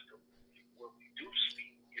the system, when we do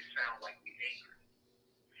speak, it sounds like we angry.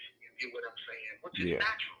 You get what I'm saying? Which is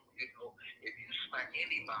natural. You know, if you smack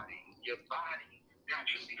anybody, your body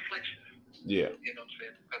naturally flinches. Yeah. You know what I'm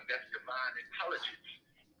saying? Because that's divine intelligence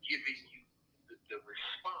giving you the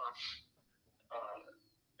response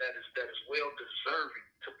that is well deserving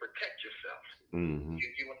to protect yourself. Mm-hmm. You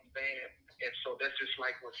get what I'm saying? And so that's just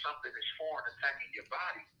like when something is foreign attacking your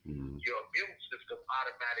body, your immune system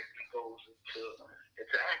automatically goes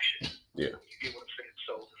into action. Yeah. You get what I'm saying?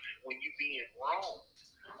 So when you're being wronged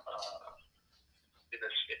in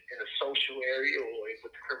a social area or with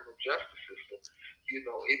the criminal justice system, you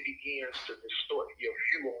know, it begins to distort your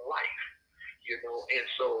view on life. You know, and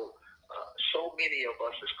so so many of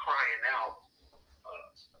us is crying out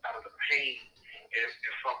of the pain and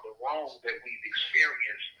from the wrong that we've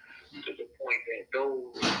experienced, to the point that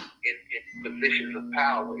those in positions of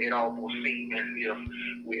power, it almost seems as if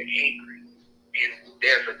we're angry. And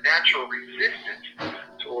there's a natural resistance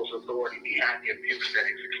towards authority behind the abuse that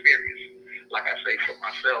is experienced. Like I say, for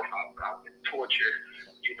myself, I've been tortured,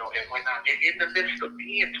 you know, and when I'm in the midst of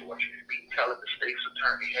being tortured, me telling the state's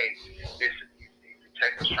attorney, hey, listen, these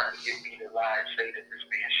detectives trying to get me to lie and say that this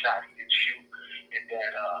man shot, he didn't shoot, and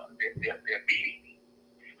that they're beating me.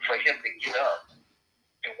 For him to get up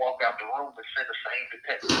and walk out the room and send the same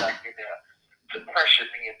detective back in there to pressure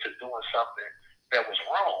me into doing something that was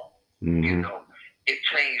wrong, you know, it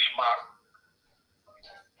changed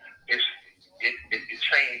it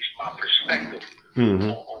changed my perspective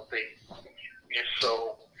on things. And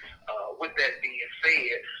so, with that being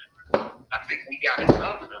said, I think we got a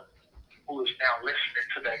governor who is now listening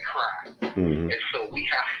to that cry. And so we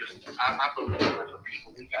have to, I believe as a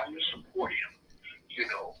people, we have to support him, you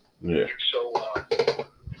know. Yeah. And so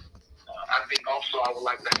I think also I would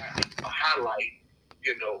like to highlight,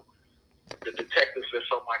 you know, the detectives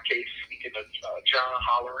that's on my case, speaking of John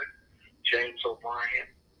Holleran, James O'Brien,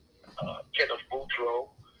 Kenneth Boudreaux,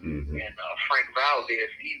 and Frank Valdez.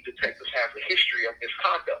 These detectives have a history of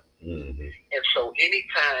misconduct. And so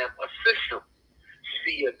anytime a system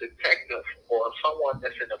see a detective or someone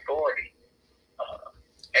that's in authority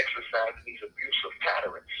exercising these abusive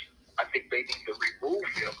patterns, I think they need to remove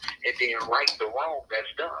them and then right the wrong that's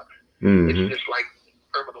done. It's just like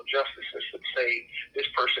criminal justice system say this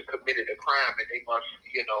person committed a crime and they must,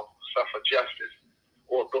 you know, suffer justice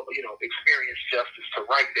or, you know, experience justice to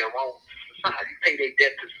right their wrong to society, pay their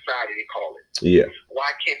debt to society, they call it. Yeah.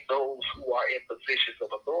 Why can't those who are in positions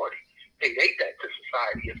of authority pay their debt to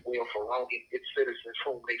society as well for wronging its citizens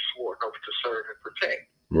whom they swore an oath to serve and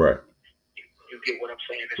protect? Right. You get what I'm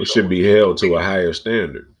saying? It should be held to a higher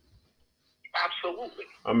standard. Absolutely.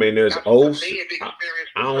 I mean, there's oaths.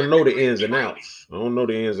 I don't know the ins and training. outs. I don't know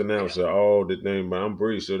the ins and outs of all the thing, but I'm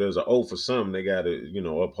pretty sure there's an oath for something. They got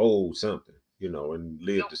to, uphold something, and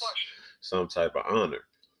live to some type of honor.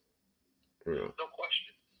 No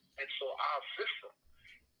question. And so our system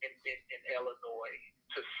in Illinois,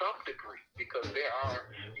 to some degree, because there are,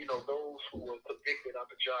 those who were convicted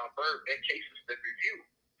under John Byrd, their cases been reviewed.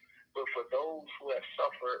 But for those who have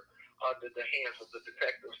suffered under the hands of the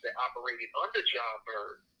detectives that operated under John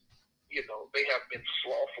Byrd, they have been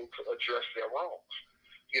slothful to address their wrongs.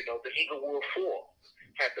 The Inglewood Four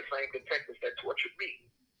had the same detectives that tortured me.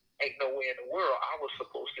 Ain't no way in the world I was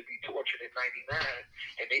supposed to be tortured in '99,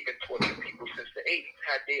 and they've been torturing people since the '80s.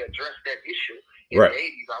 Had they addressed that issue in the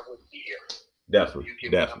 '80s, I wouldn't be here. Definitely. You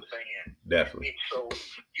get what I'm saying? Definitely. And so,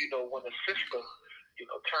 when the system,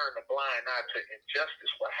 turn a blind eye to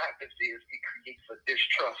injustice, what happens is it creates a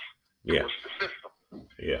distrust towards the system.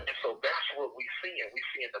 Yeah. And so that's what we're seeing.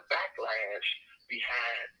 We're seeing the backlash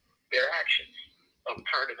behind their actions of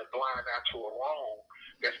turning a blind eye to a wrong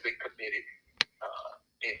that's been committed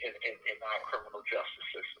in our criminal justice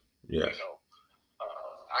system. Yes.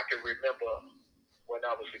 I can remember when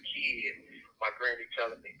I was a kid, my granny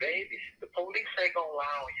telling me, "Baby, the police ain't gonna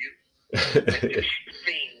lie on you." And just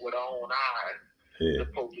seeing with our own eyes the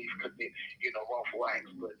police commit, wrongful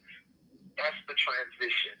acts. But that's the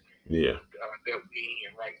transition that we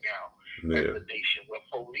in right now as a nation, where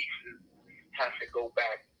police have to go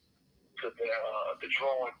back to the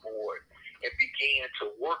drawing board and begin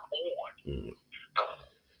to work on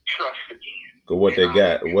trust again.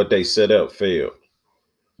 Because what they set up failed.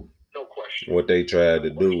 No question. What they tried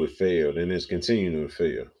to do, it failed, and it's continuing to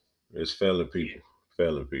fail. It's failing people.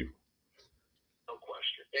 Failing people. No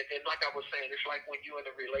question. And like I was saying, it's like when you're in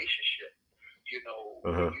a relationship,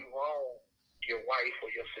 when you wrong your wife or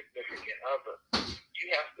your significant other, you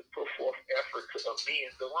have to put forth effort to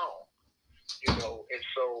amend the wrong. And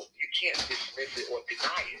so you can't dismiss it or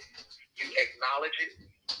deny it. You acknowledge it,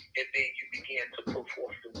 and then you begin to put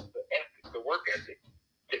forth the work ethic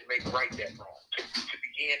to make right that wrong, to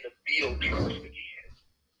begin to build trust again.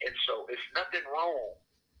 And so it's nothing wrong.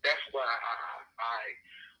 That's why I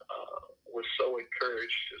was so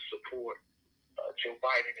encouraged to support Joe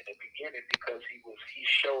Biden in the beginning, because he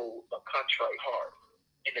showed a contrite heart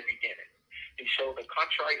in the beginning. He showed a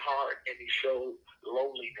contrite heart, and he showed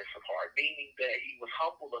lowliness of heart, meaning that he was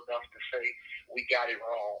humble enough to say, "We got it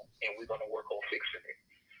wrong, and we're going to work on fixing it,"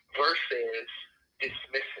 versus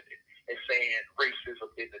dismissing it and saying racism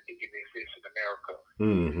didn't exist in America.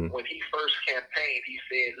 Mm-hmm. When he first campaigned, he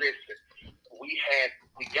said, "Listen,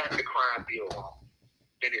 we got the crime bill wrong,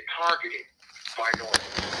 and it targeted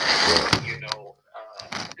minorities,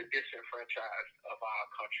 the disenfranchised of our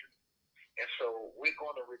country. And so we're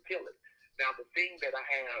going to repeal it." Now, the thing that I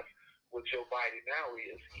have with Joe Biden now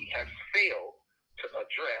is he has failed to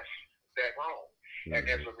address that wrong. Mm-hmm. And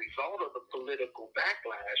as a result of the political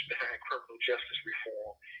backlash behind criminal justice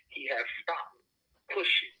reform, he has stopped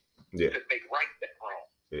pushing to make right that wrong.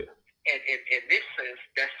 Yeah. And in this sense,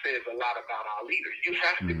 that says a lot about our leaders. You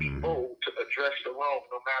have to be bold to address the wrong,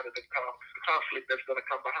 no matter the conflict that's going to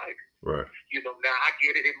come behind it. Right. Now I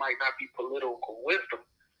get it. It might not be political wisdom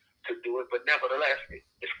to do it, but nevertheless,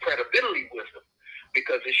 it's credibility wisdom,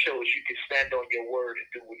 because it shows you can stand on your word and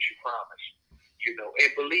do what you promise.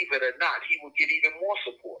 And believe it or not, he will get even more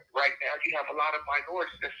support. Right now, you have a lot of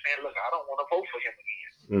minorities that saying, "Look, I don't want to vote for him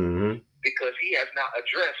again," because he has not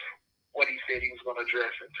addressed what he said he was going to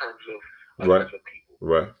address in terms of people.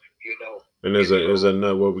 Right. And there's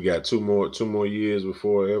another. What we got? Two more years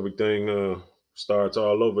before everything starts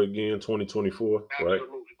all over again. 2024. Right.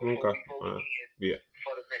 Okay.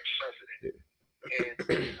 For the next president.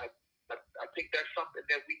 And I think that's something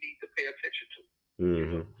that we need to pay attention to.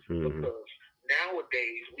 Because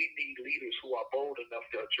nowadays we need leaders who are bold enough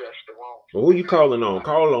to address the wrongs. Well, who you calling on?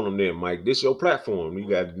 Call on them then, Mike. This your platform. You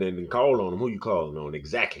got to call on them. Who you calling on?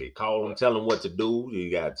 Exactly. Call them. Tell them what to do. You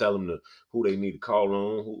got to tell them who they need to call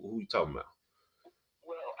on. Who you talking about?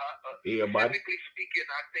 Well, everybody. Technically speaking,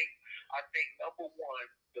 I think number one,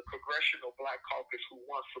 the Congressional Black Caucus, who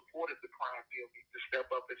once supported the crime bill, needs to step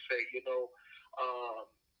up and say,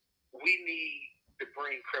 we need to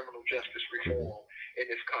bring criminal justice reform in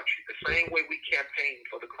this country. The same way we campaigned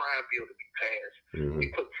for the crime bill to be passed, we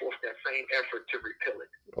put forth that same effort to repeal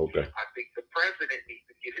it. Okay. I think the president needs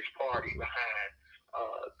to get his party behind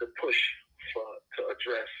the push to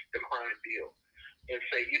address the crime bill and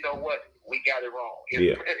say, "You know what, we got it wrong."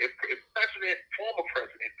 If former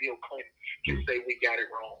President Bill Clinton can say we got it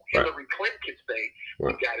wrong, Hillary Clinton can say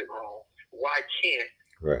we got it wrong, why can't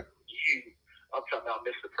you, I'm talking about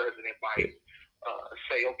Mr. President Biden,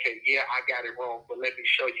 say, okay, yeah, I got it wrong, but let me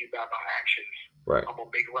show you by my actions. Right. I'm gonna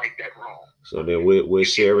make right that wrong. So then we'll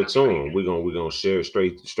share it to him. We're gonna share it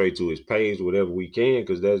straight to his page, whatever we can,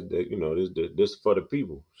 because that's this for the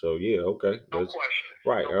people. So yeah, okay, no question.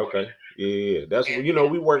 Right, no okay, question. Yeah. That's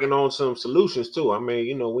we working on some solutions too. I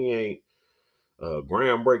mean, we ain't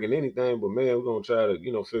groundbreaking anything, but man, we're gonna try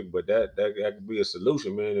to figure. But that could be a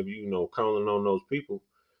solution, man. If calling on those people,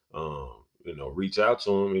 reach out to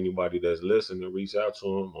them. Anybody that's listening, reach out to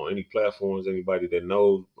them on any platforms. Anybody that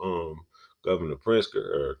knows Governor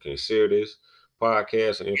Pritzker can share this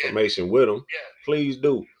podcast and information with them. Please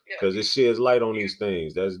do, because it sheds light on these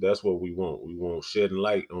things. That's what we want. We want shedding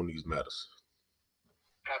light on these matters.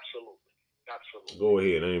 Absolutely. Go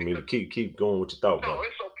ahead. I didn't mean to keep going with your thought. No,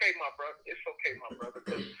 it's okay, my brother. It's okay, my brother.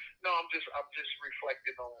 No, I'm just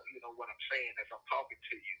reflecting on what I'm saying as I'm talking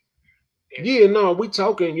to you. Yeah, no, we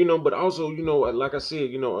talking, but also, like I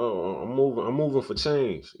said, I'm moving for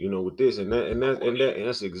change, with this and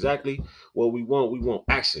that's exactly what we want. We want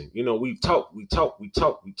action. We talk.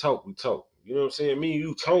 You know what I'm saying? Me and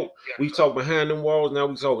you talk. We talk behind them walls. Now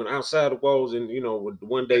we talking outside the walls, and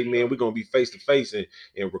one day, man, we're gonna be face to face and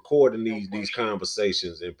recording these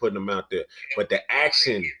conversations and putting them out there. But the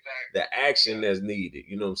action that's needed,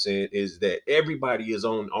 you know what I'm saying, is that everybody is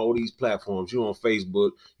on all these platforms. You on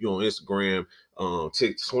Facebook, you on Instagram,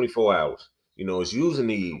 take 24 hours. It's using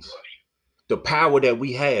these. The power that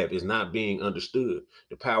we have is not being understood.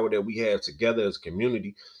 The power that we have together as a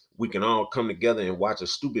community, we can all come together and watch a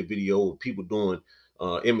stupid video of people doing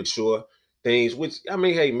immature things, which, I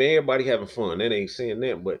mean, hey, man, everybody having fun. That ain't saying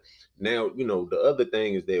that. But now, the other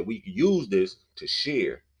thing is that we can use this to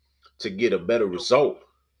share, to get a better result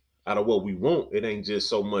out of what we want. It ain't just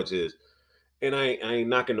so much as, and I ain't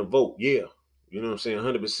knocking the vote. Yeah. You know what I'm saying?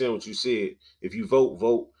 100% what you said. If you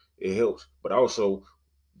vote, it helps. But also,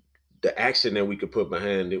 the action that we could put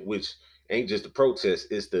behind it, which ain't just the protest,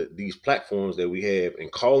 it's these platforms that we have, and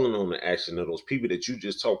calling on the action of those people that you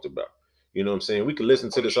just talked about. You know what I'm saying? We could listen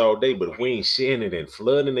to this all day, but if we ain't sharing it and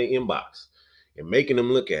flooding their inbox and making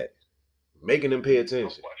them look at it, making them pay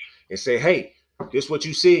attention and say, hey, this what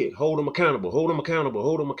you said. Hold them accountable. Hold them accountable.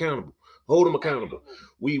 Hold them accountable. Hold them accountable.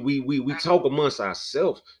 We talk amongst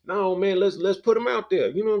ourselves. No, man, let's put them out there.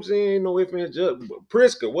 You know what I'm saying? No ifs, ands,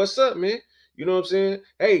 Pritzker, what's up, man? You know what I'm saying?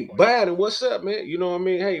 Hey, Biden, what's up, man? You know what I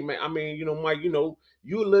mean? Hey, man, I mean, Mike, you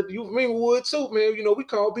mean would too, man. We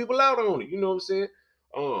call people out on it. You know what I'm saying?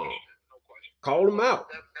 Call them out.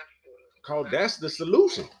 That's the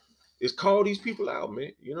solution. Is call these people out,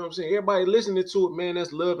 man. You know what I'm saying? Everybody listening to it, man,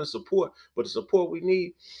 that's love and support. But the support we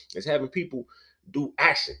need is having people do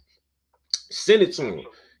action. Send it to them.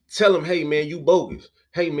 Tell them, hey, man, you bogus.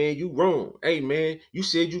 Hey, man, you wrong. Hey, man, you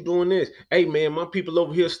said you doing this. Hey, man, my people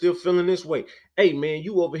over here still feeling this way. Hey, man,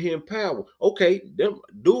 you over here in power. Okay, them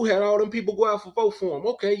dude had all them people go out for vote for him.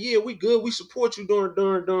 Okay, yeah, we good. We support you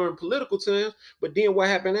during political times. But then what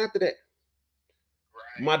happened after that?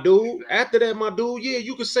 My dude, after that, my dude, yeah,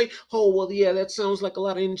 you could say, oh, well, yeah, that sounds like a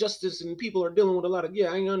lot of injustice and people are dealing with a lot of,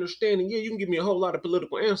 yeah, I ain't understanding. Yeah, you can give me a whole lot of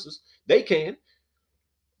political answers. They can.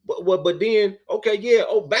 But then, okay, yeah,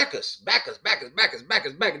 back us.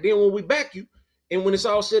 Then when we back you, and when it's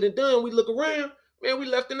all said and done, we look around, man, we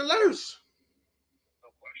left in the lurch.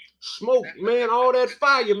 Smoke, man, all that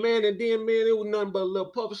fire, man, and then, man, it was nothing but a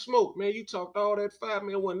little puff of smoke, man. You talked all that fire,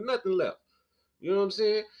 man, wasn't nothing left. You know what I'm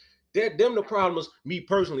saying? Them the problems, me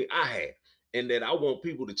personally, I had. And that I want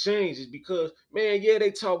people to change is because, man, yeah, they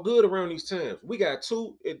talk good around these times. We got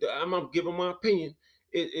two, I'm giving my opinion.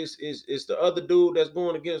 It's the other dude that's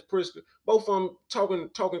going against Pritzker. Both of them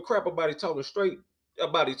talking crap about it, talking straight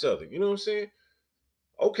about each other. You know what I'm saying?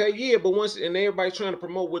 Okay, yeah, but once, and everybody trying to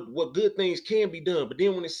promote what good things can be done. But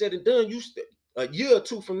then when it's said and done, a year or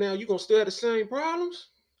two from now, you're going to still have the same problems?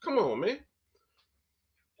 Come on, man.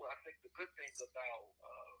 Well, I think the good things about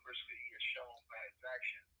Pritzker, he has shown by his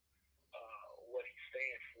action what he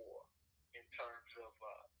stands for in terms of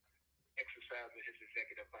exercising his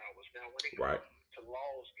executive powers. Now, when it comes to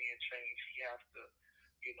laws being changed, he has to,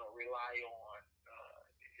 rely on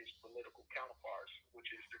his political counterparts, which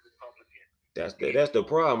is the Republican. That's the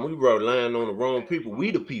problem. We relying on the wrong people.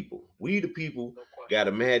 We the people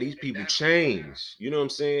gotta man. These people change. You know what I'm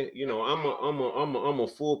saying? I'm a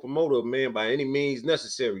full promoter, man, by any means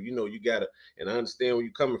necessary. You gotta, and I understand where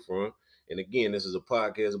you're coming from. And again, this is a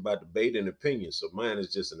podcast about debate and opinion, so mine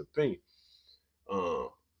is just an opinion.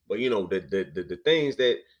 But the things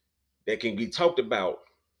that can be talked about,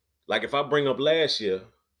 like if I bring up last year,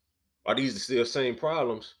 are these still the same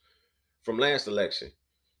problems from last election?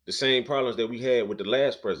 The same problems that we had with the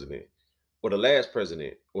last president. or the last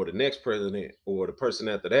president or the next president or the person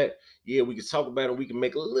after that, yeah, we can talk about it. We can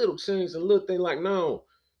make a little change, a little thing like no,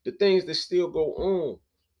 the things that still go on,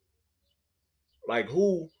 like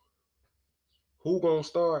who gonna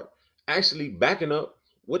start actually backing up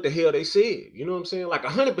what the hell they said? You know what I'm saying? Like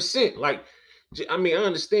 100%. Like, I mean, I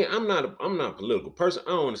understand. I'm not a political person.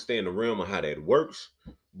 I don't understand the realm of how that works,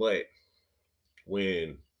 but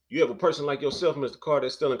when you have a person like yourself, Mr. Carter,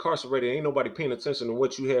 that's still incarcerated, ain't nobody paying attention to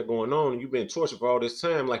what you had going on, and you've been tortured for all this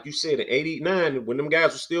time, like you said in '89, when them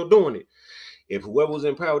guys were still doing it. If whoever was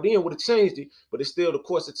in power then would have changed it, but it's still the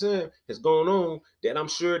course of time has gone on that I'm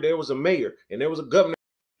sure there was a mayor and there was a governor.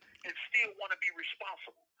 And still want to be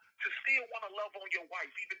responsible, to still want to love on your wife,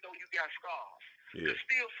 even though you got scars. Yeah. To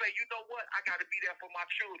still say, you know what, I got to be there for my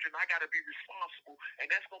children. I got to be responsible. And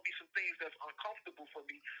that's going to be some things that's uncomfortable for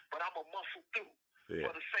me, but I'm going to muscle through. Yeah.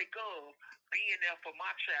 For the sake of being there for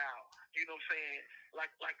my child, you know what I'm saying?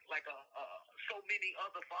 Like so many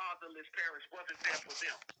other fatherless parents wasn't there for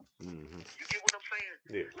them. Mm-hmm. You get what I'm saying?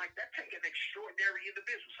 Yeah. Like that take an extraordinary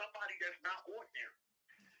individual, somebody that's not ordinary.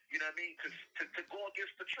 You know what I mean? To go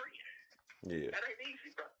against the trend. Yeah. That ain't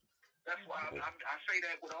easy, bro. That's why I say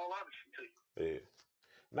that with all honesty to you. Yeah.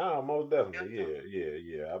 No, most definitely.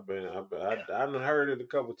 Yeah. I done heard it a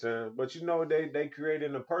couple times, but you know they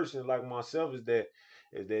creating a person like myself is that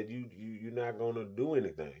you're not gonna do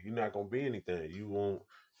anything. You're not gonna be anything. You won't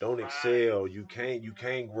don't excel. You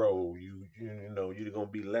can't grow. You know you're gonna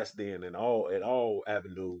be less than in all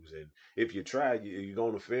avenues. And if you try, you're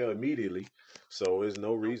gonna fail immediately. So there's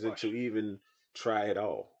no reason to even try at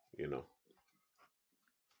all. You know.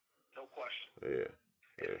 No question. Yeah.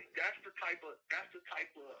 Yeah. That's the type of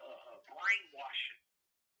brainwashing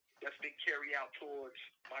that's been carried out towards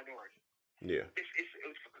minorities. Yeah. It's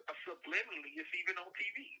subliminally. It's even on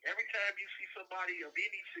TV. Every time you see somebody of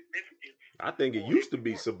any significance, I think it used to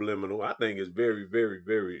be subliminal. I think it's very, very,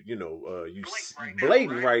 very,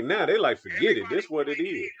 blatant right now. They like forget it. This what it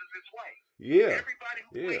is. Jesus is white. Yeah. Everybody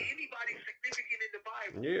who played anybody significant in the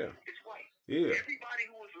Bible is white. Yeah. Everybody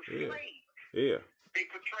who was a slave, they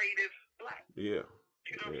portrayed as black. Yeah.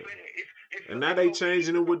 You know what I'm saying? And now they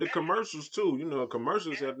changing it with the commercials too. You know,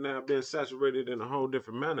 commercials have now been saturated in a whole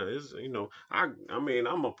different manner. It's I mean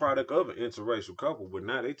I'm a product of an interracial couple, but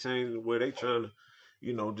now they changing the way they trying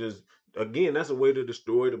to, just again that's a way to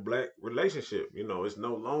destroy the black relationship. It's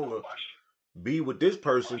no longer be with this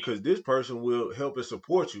person because this person will help and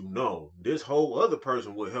support you. No, this whole other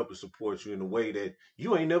person will help and support you in a way that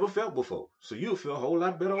you ain't never felt before. So you'll feel a whole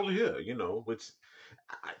lot better over here. Which.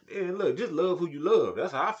 And look, just love who you love.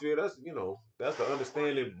 That's how I feel. That's the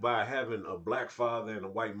understanding by having a black father and a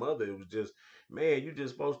white mother. It was just, man, you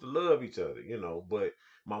just supposed to love each other, But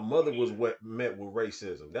my mother was what met with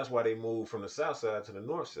racism. That's why they moved from the south side to the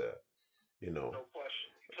north side, No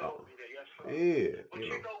question. You told me that, yes, sir. Yeah. But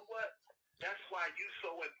you know what? That's why you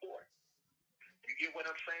so important. You get what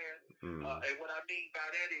I'm saying? And what I mean by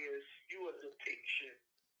that is you a depiction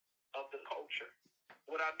of the culture.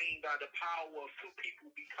 What I mean by the power of two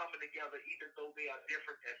people be coming together even though they are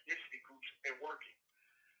different ethnicity groups and working.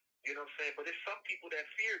 You know what I'm saying? But there's some people that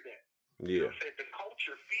fear that. Yeah. You know what I'm saying? The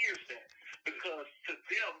culture fears that because to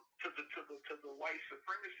them, to the white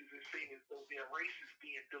supremacists, it seems as though their race is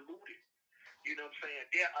being diluted. You know what I'm saying?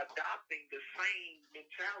 They're adopting the same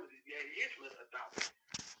mentality that Hitler adopted.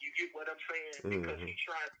 You get what I'm saying? Because he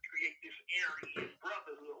tried to create this Aryan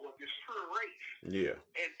brotherhood or this pure race. Yeah.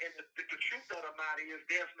 And the truth of the matter is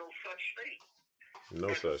there's no such thing. No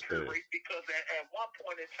such thing. Race because at one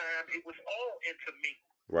point in time it was all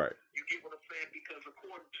intermingled. Right. You get what I'm saying? Because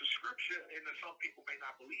according to scripture, and some people may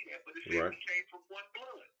not believe that, but it says we came from one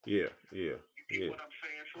blood. Yeah. You get what I'm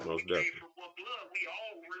saying? So most we came from one blood, we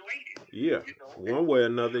all related. Yeah. One way or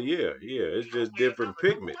another, yeah. It's just different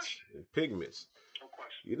pigments. No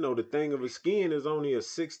question. The thing of a skin is only a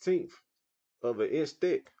 16th of an inch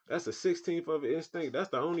thick. That's a 16th of an inch thick. That's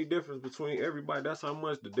the only difference between everybody. That's how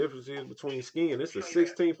much the difference is between skin. It's a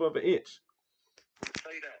 16th of an inch.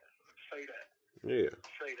 Say that. Yeah.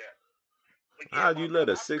 Say that. How'd you let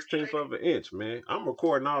a 16th of an inch, man? I'm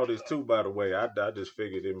recording all this too, by the way. I just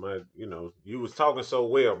figured it might, you was talking so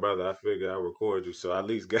well, brother. I figured I record you, so I at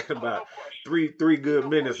least got about three good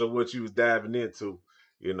minutes of what you was diving into.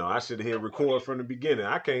 I should have hit record from the beginning.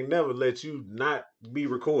 I can't never let you not be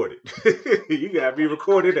recorded. You gotta be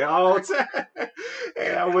recorded at all times.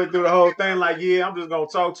 And I went through the whole thing like, yeah, I'm just gonna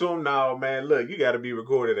talk to him. No, man, look, you gotta be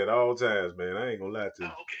recorded at all times, man. I ain't gonna lie to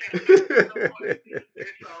you. Okay.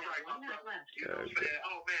 It's all right, my brother. You know what I'm saying?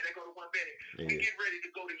 Oh man, they go to 1 minute. We get ready to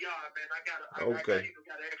go to yard, man. I gotta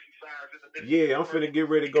exercise in the minute. Yeah, I'm finna get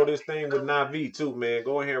ready to go this thing with Navi too, man.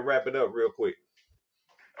 Go ahead and wrap it up real quick.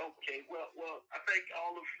 Okay, well, I thank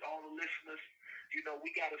all the listeners. You know, we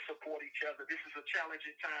got to support each other. This is a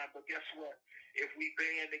challenging time, but guess what? If we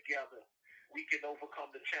band together, we can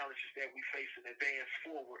overcome the challenges that we face and advance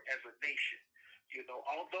forward as a nation. You know,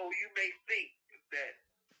 although you may think that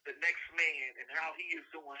the next man and how he is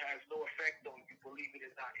doing has no effect on you, believe it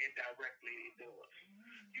or not, indirectly it does.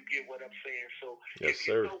 You get what I'm saying? So Yes, if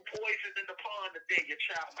you sir. throw poison in the pond today, your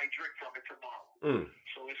child might drink from it tomorrow.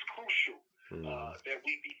 So it's crucial that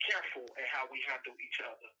we be careful in how we handle each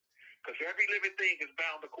other. Because every living thing is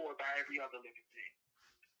bound according by every other living thing.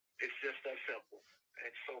 It's just that simple. And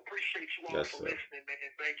so appreciate you all for listening, man. And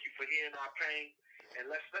thank you for hearing our pain. And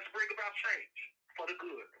let's bring about change for the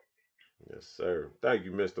good. Yes, sir. Thank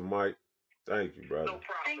you, Mr. Mike. Thank you, brother. No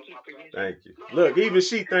problem. Thank you, brother. Thank you. Look, even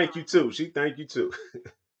she thank you too. She thank you too.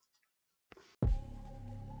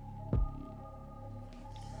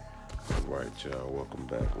 All right, y'all. Welcome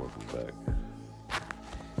back. Welcome back.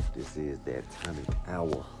 This is that tonic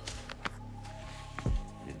hour,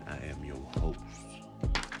 and I am your host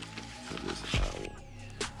for this hour.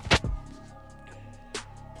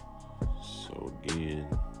 So again,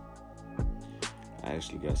 I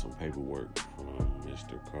actually got some paperwork from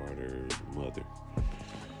Mr. Carter's mother,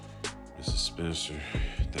 Mrs. Spencer.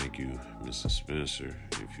 Thank you, Mrs. Spencer.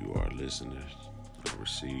 If you are listening, I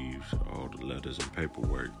received all the letters and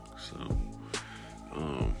paperwork. So,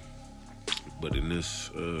 but in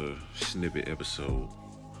this snippet episode,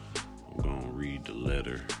 I'm gonna read the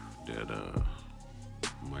letter that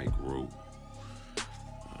Mike wrote.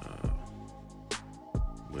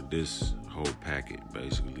 But this whole packet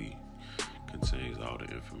basically contains all the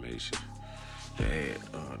information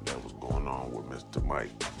that was going on with Mr.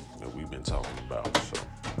 Mike that we've been talking about. So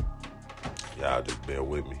y'all just bear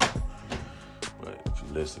with me. But if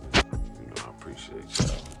you're listening, I appreciate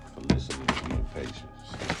y'all for listening to me and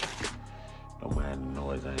patience. Don't mind the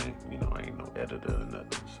noise. I ain't no editor or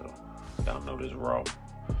nothing. So y'all know this raw,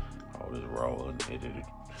 all this raw unedited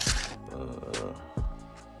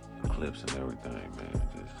clips and everything, man.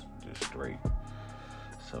 Just straight.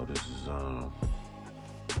 So this is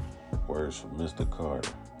words from Mr.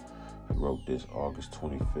 Carter. He wrote this August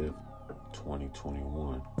 25th,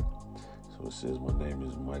 2021. So it says, my name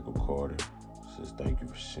is Michael Carter. It says, thank you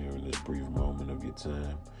for sharing this brief moment of your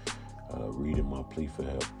time, reading my plea for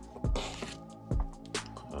help.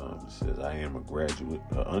 It says, I am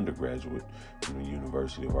undergraduate from the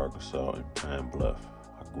University of Arkansas in Pine Bluff.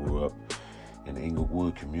 I grew up in the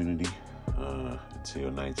Inglewood community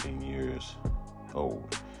until 19 years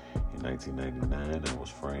old. In 1999, I was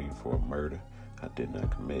framed for a murder I did not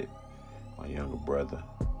commit. My younger brother,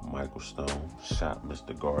 Michael Stone, shot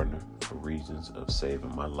Mr. Gardner for reasons of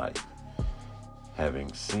saving my life.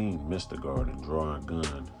 Having seen Mr. Gardner draw a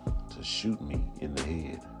gun to shoot me in the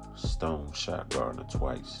head, Stone shot Gardner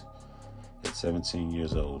twice. At 17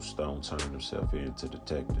 years old, Stone turned himself in to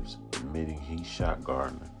detectives, admitting he shot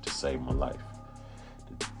Gardner to save my life.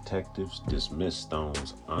 The detectives dismissed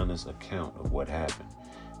Stone's honest account of what happened,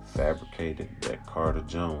 fabricated that Carter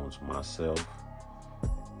Jones, myself,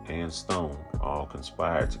 and Stone all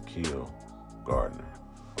conspired to kill Gardner,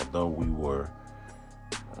 although we were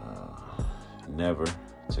never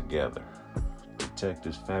together.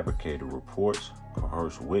 Detectives fabricated reports,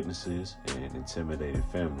 coerced witnesses, and intimidated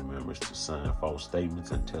family members to sign false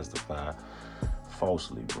statements and testify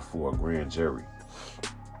falsely before a grand jury.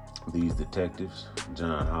 These detectives,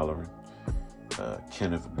 John Holleran,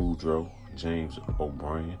 Kenneth Boudreaux, James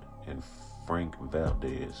O'Brien, and Frank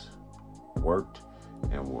Valdez, worked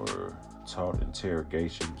and were taught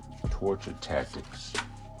interrogation torture tactics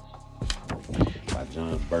by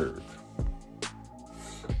John Berg.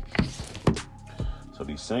 So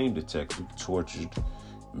these same detectives tortured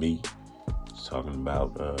me. Talking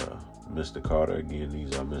about Mr. Carter. Again,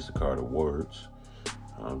 these are Mr. Carter words,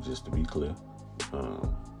 just to be clear.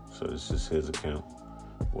 So this is his account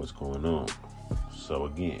of what's going on. So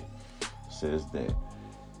again, it says that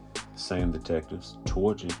the same detectives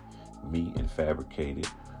tortured me and fabricated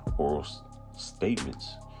oral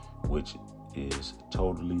statements, which is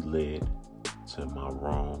totally led to my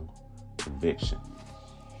wrong conviction.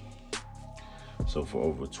 So for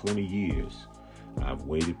over 20 years, I've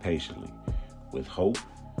waited patiently with hope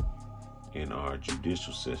in our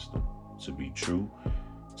judicial system to be true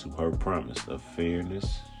to her promise of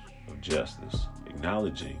fairness, of justice,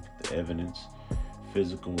 acknowledging the evidence,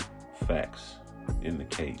 physical facts in the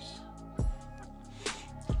case.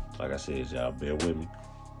 Like I said, y'all, bear with me.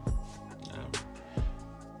 I'm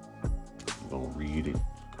going to read it.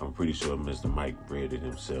 I'm pretty sure Mr. Mike read it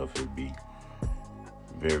himself. It'd be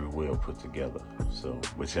very well put together. So,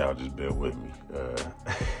 but y'all just bear with me.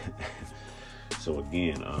 So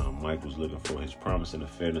again, Mike was looking for his promise and the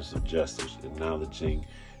fairness of justice, acknowledging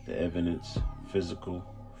the evidence, physical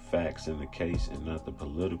facts in the case, and not the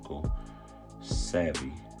political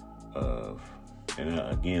savvy of. And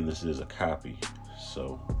again, this is a copy,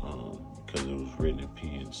 so because it was written in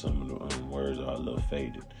pen, some of the words are a little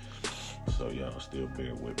faded. So y'all still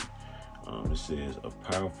bear with me. It says of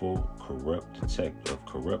powerful, corrupt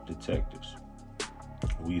detectives.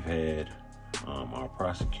 We've had our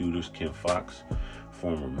prosecutors, Kim Foxx,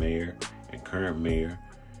 former mayor and current mayor,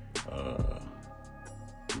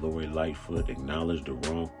 Lori Lightfoot, acknowledge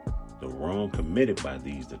the wrong committed by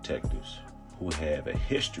these detectives who have a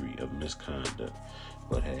history of misconduct,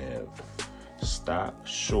 but have stopped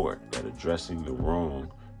short at addressing the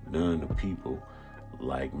wrong done to people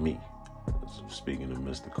like me. Speaking of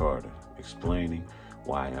Mr. Carter, explaining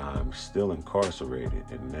why I'm still incarcerated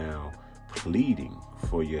and now pleading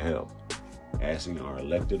for your help, asking our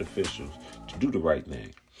elected officials to do the right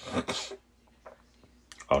thing.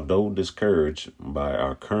 Although discouraged by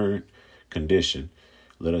our current condition,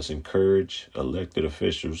 let us encourage elected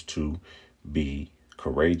officials to be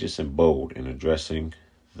courageous and bold in addressing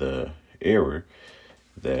the error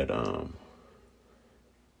that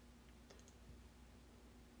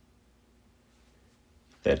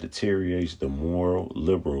deteriorates the moral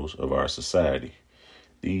liberals of our society.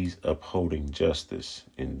 These upholding justice.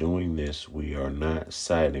 In doing this, we are not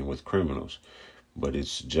siding with criminals, but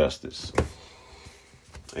it's justice.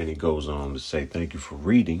 And he goes on to say, thank you for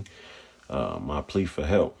reading my plea for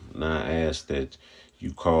help. Now I ask that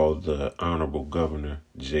you call the Honorable Governor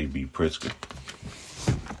J.B. Pritzker.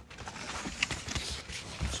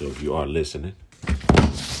 So if you are listening,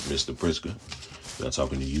 Mr. Pritzker, I'm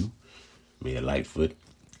talking to you, Mayor Lightfoot,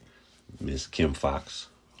 Miss Kim Foxx,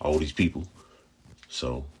 all these people.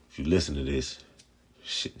 So if you listen to this,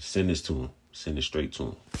 send this to them. Send it straight to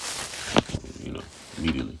them,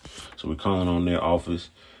 immediately. So we're calling on their office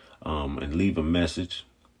and leave a message.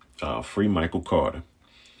 Free Michael Carter.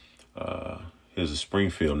 Here's a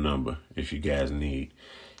Springfield number if you guys need.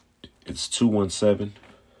 It's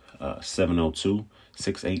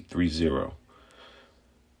 217-702-6830.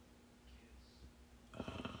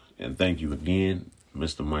 And thank you again,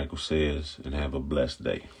 Mr. Michael says, and have a blessed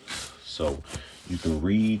day. So you can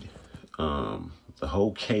read the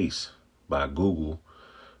whole case by Google.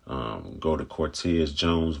 Go to Cortez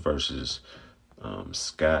Jones versus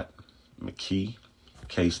Scott McKee,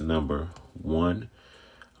 case number 1.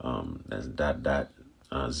 That's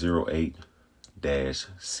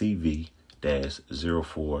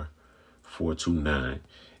 .08-CV-04429,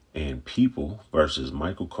 and People versus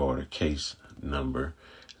Michael Carter, case number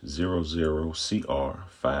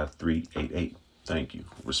 00CR5388. Thank you.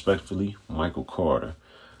 Respectfully, Michael Carter.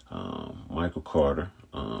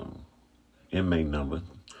 Inmate number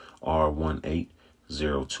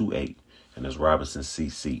R18028, and that's Robinson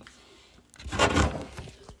CC.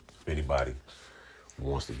 If anybody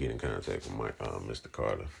wants to get in contact with Mr.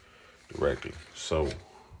 Carter directly. So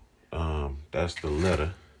that's the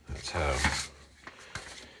letter. That's how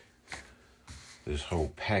this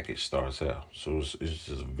whole package starts out. So it's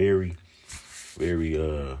just very, very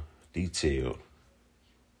detailed.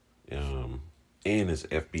 And it's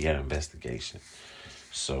FBI investigation.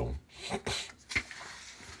 So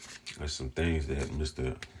there's some things that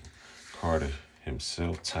Mr. Carter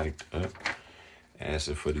himself typed up,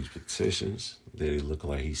 asking for these petitions that it looked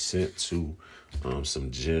like he sent to some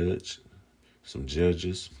judges,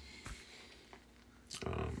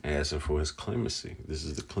 asking for his clemency. This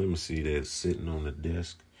is the clemency that's sitting on the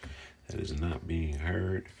desk that is not being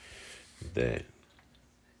heard. That,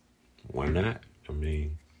 why not? I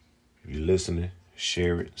mean, if you're listening,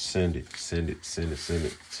 share it, send it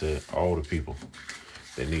to all the people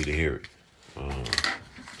that need to hear it.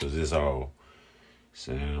 Because this all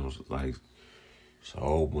sounds like it's a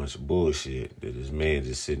whole bunch of bullshit that this man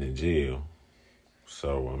just sitting in jail.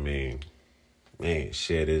 So, I mean, man,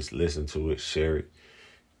 share this, listen to it, share it,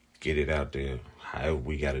 get it out there. However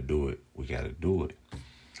we got to do it, we got to do it.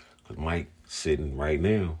 Because Mike sitting right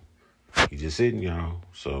now, he just sitting, y'all.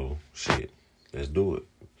 So, shit, let's do it.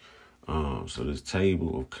 So this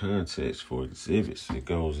table of contents for exhibits, it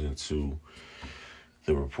goes into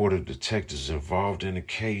the report of detectives involved in the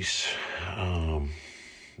case,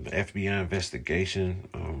 the FBI investigation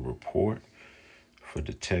report for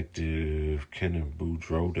Detective Kenneth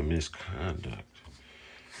Boudreaux, the misconduct.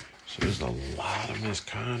 So there's a lot of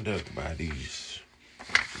misconduct by these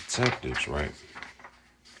detectives, right?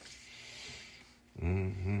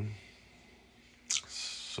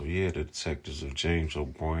 So yeah, the detectives of James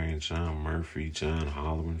O'Brien, John Murphy, John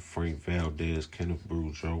Holloman, Frank Valdez, Kenneth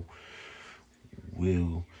Boudreaux,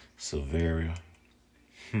 Will Silveria,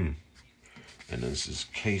 And as these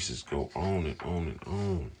cases go on and on and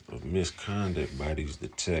on of misconduct by these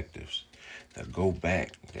detectives that go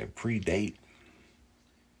back, that predate,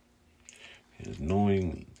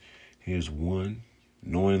 here's one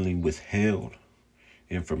knowingly withheld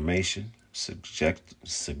information,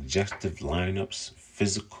 suggestive lineups,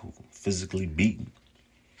 physically beaten.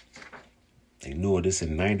 They knew of this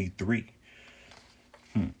in 93.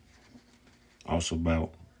 Also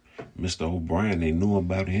about Mr. O'Brien, they knew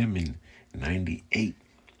about him in 98.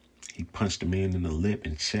 He punched a man in the lip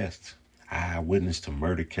and chest. Eyewitness to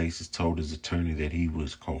murder cases told his attorney that he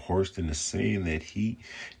was coerced into saying that he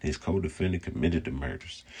and his co-defendant committed the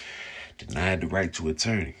murders. Denied the right to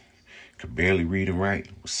attorney. Could barely read and write.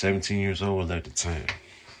 Was 17 years old at the time.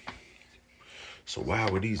 So why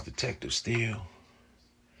were these detectives still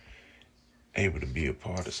able to be a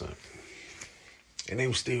part of something? And they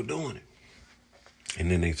were still doing it. And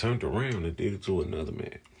then they turned around and did it to another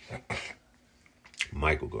man.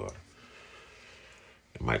 Michael Carter.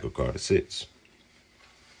 And Michael Carter sits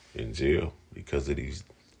in jail because of these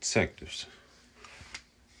detectives.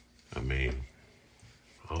 I mean,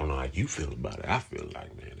 I don't know how you feel about it. I feel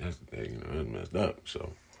like, man, that's messed up.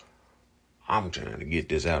 So I'm trying to get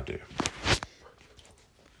this out there.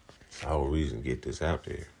 The whole reason to get this out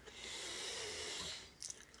there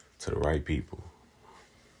to the right people,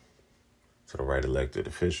 to the right elected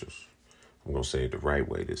officials. I'm going to say it the right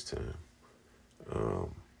way this time.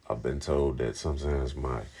 I've been told that sometimes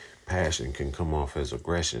my passion can come off as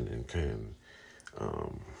aggression and can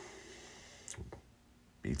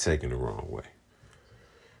be taken the wrong way.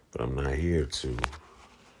 But I'm not here to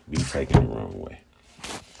be taken the wrong way.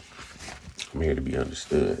 I'm here to be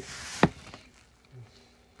understood.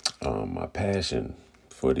 My passion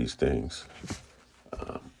for these things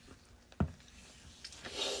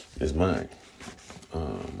is mine.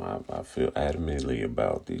 I feel adamantly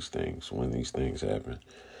about these things when these things happen.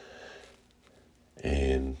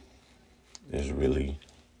 And there's really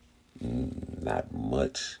not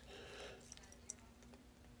much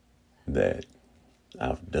that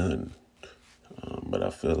I've done. But I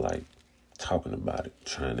feel like talking about it,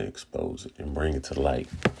 trying to expose it and bring it to light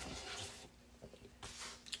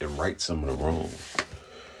and right some of the wrongs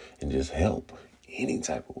and just help any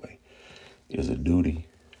type of way is a duty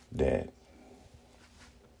that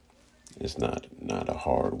it's not a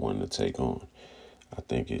hard one to take on. I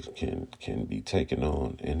think it can be taken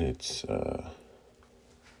on, and it's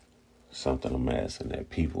something I'm asking that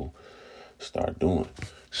people start doing.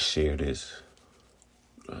 Share this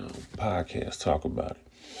podcast, talk about it.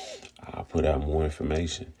 I'll put out more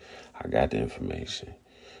information. I got the information.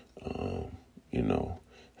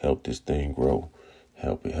 Help this thing grow.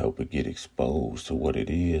 Help it get exposed to what it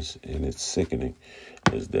is. And it's sickening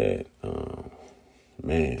is that,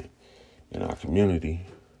 in our community,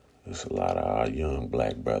 there's a lot of our young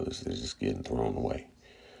black brothers that are just getting thrown away.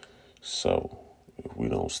 So if we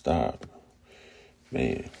don't stop,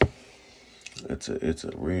 man, it's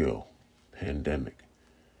a real pandemic,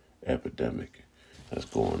 epidemic that's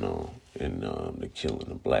going on in the killing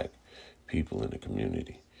of black people in the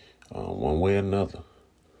community. One way or another,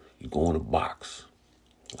 you go in a box,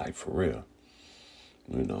 like for real,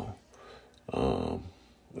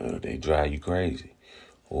 they drive you crazy.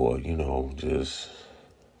 Or, just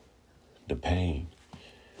the pain.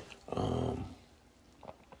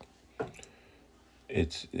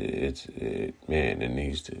 It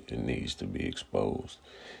needs to be exposed.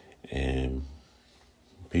 And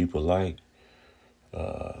people like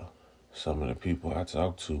some of the people I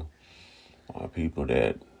talk to are people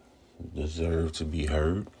that deserve to be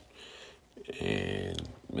heard. And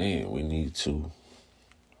we need to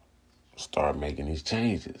start making these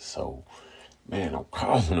changes. So, I'm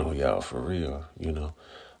calling on y'all for real.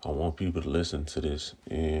 I want people to listen to this,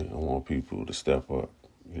 and I want people to step up.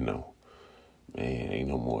 Ain't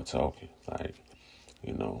no more talking.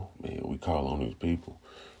 We call on these people,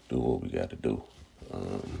 do what we got to do.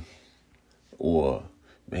 Or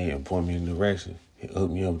point me in the direction.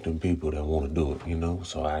 Hook me up with them people that want to do it,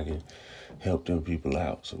 so I can help them people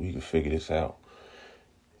out, so we can figure this out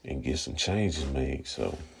and get some changes made.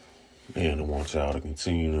 So, I want y'all to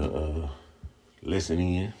continue to listen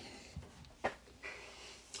in,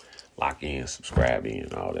 lock in, subscribe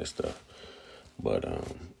in, all that stuff. But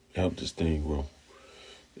help this thing grow,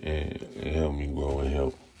 and help me grow and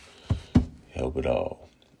help it all.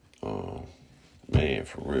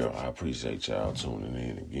 For real, I appreciate y'all tuning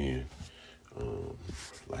in again.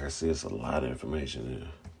 Like I said, it's a lot of information there,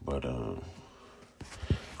 but I'm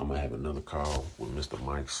gonna have another call with Mr.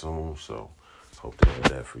 Mike soon, so hope to have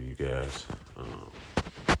that for you guys.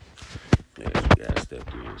 You guys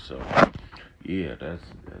stepped in, so yeah,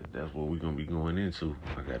 that's what we're gonna be going into.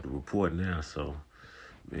 I got the report now, so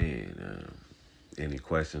man, any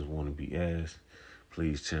questions want to be asked,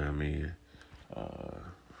 please chime in. Uh,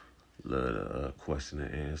 Love the question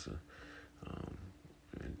and answer, um,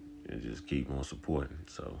 and just keep on supporting.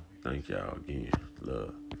 So thank y'all again.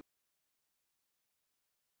 Love.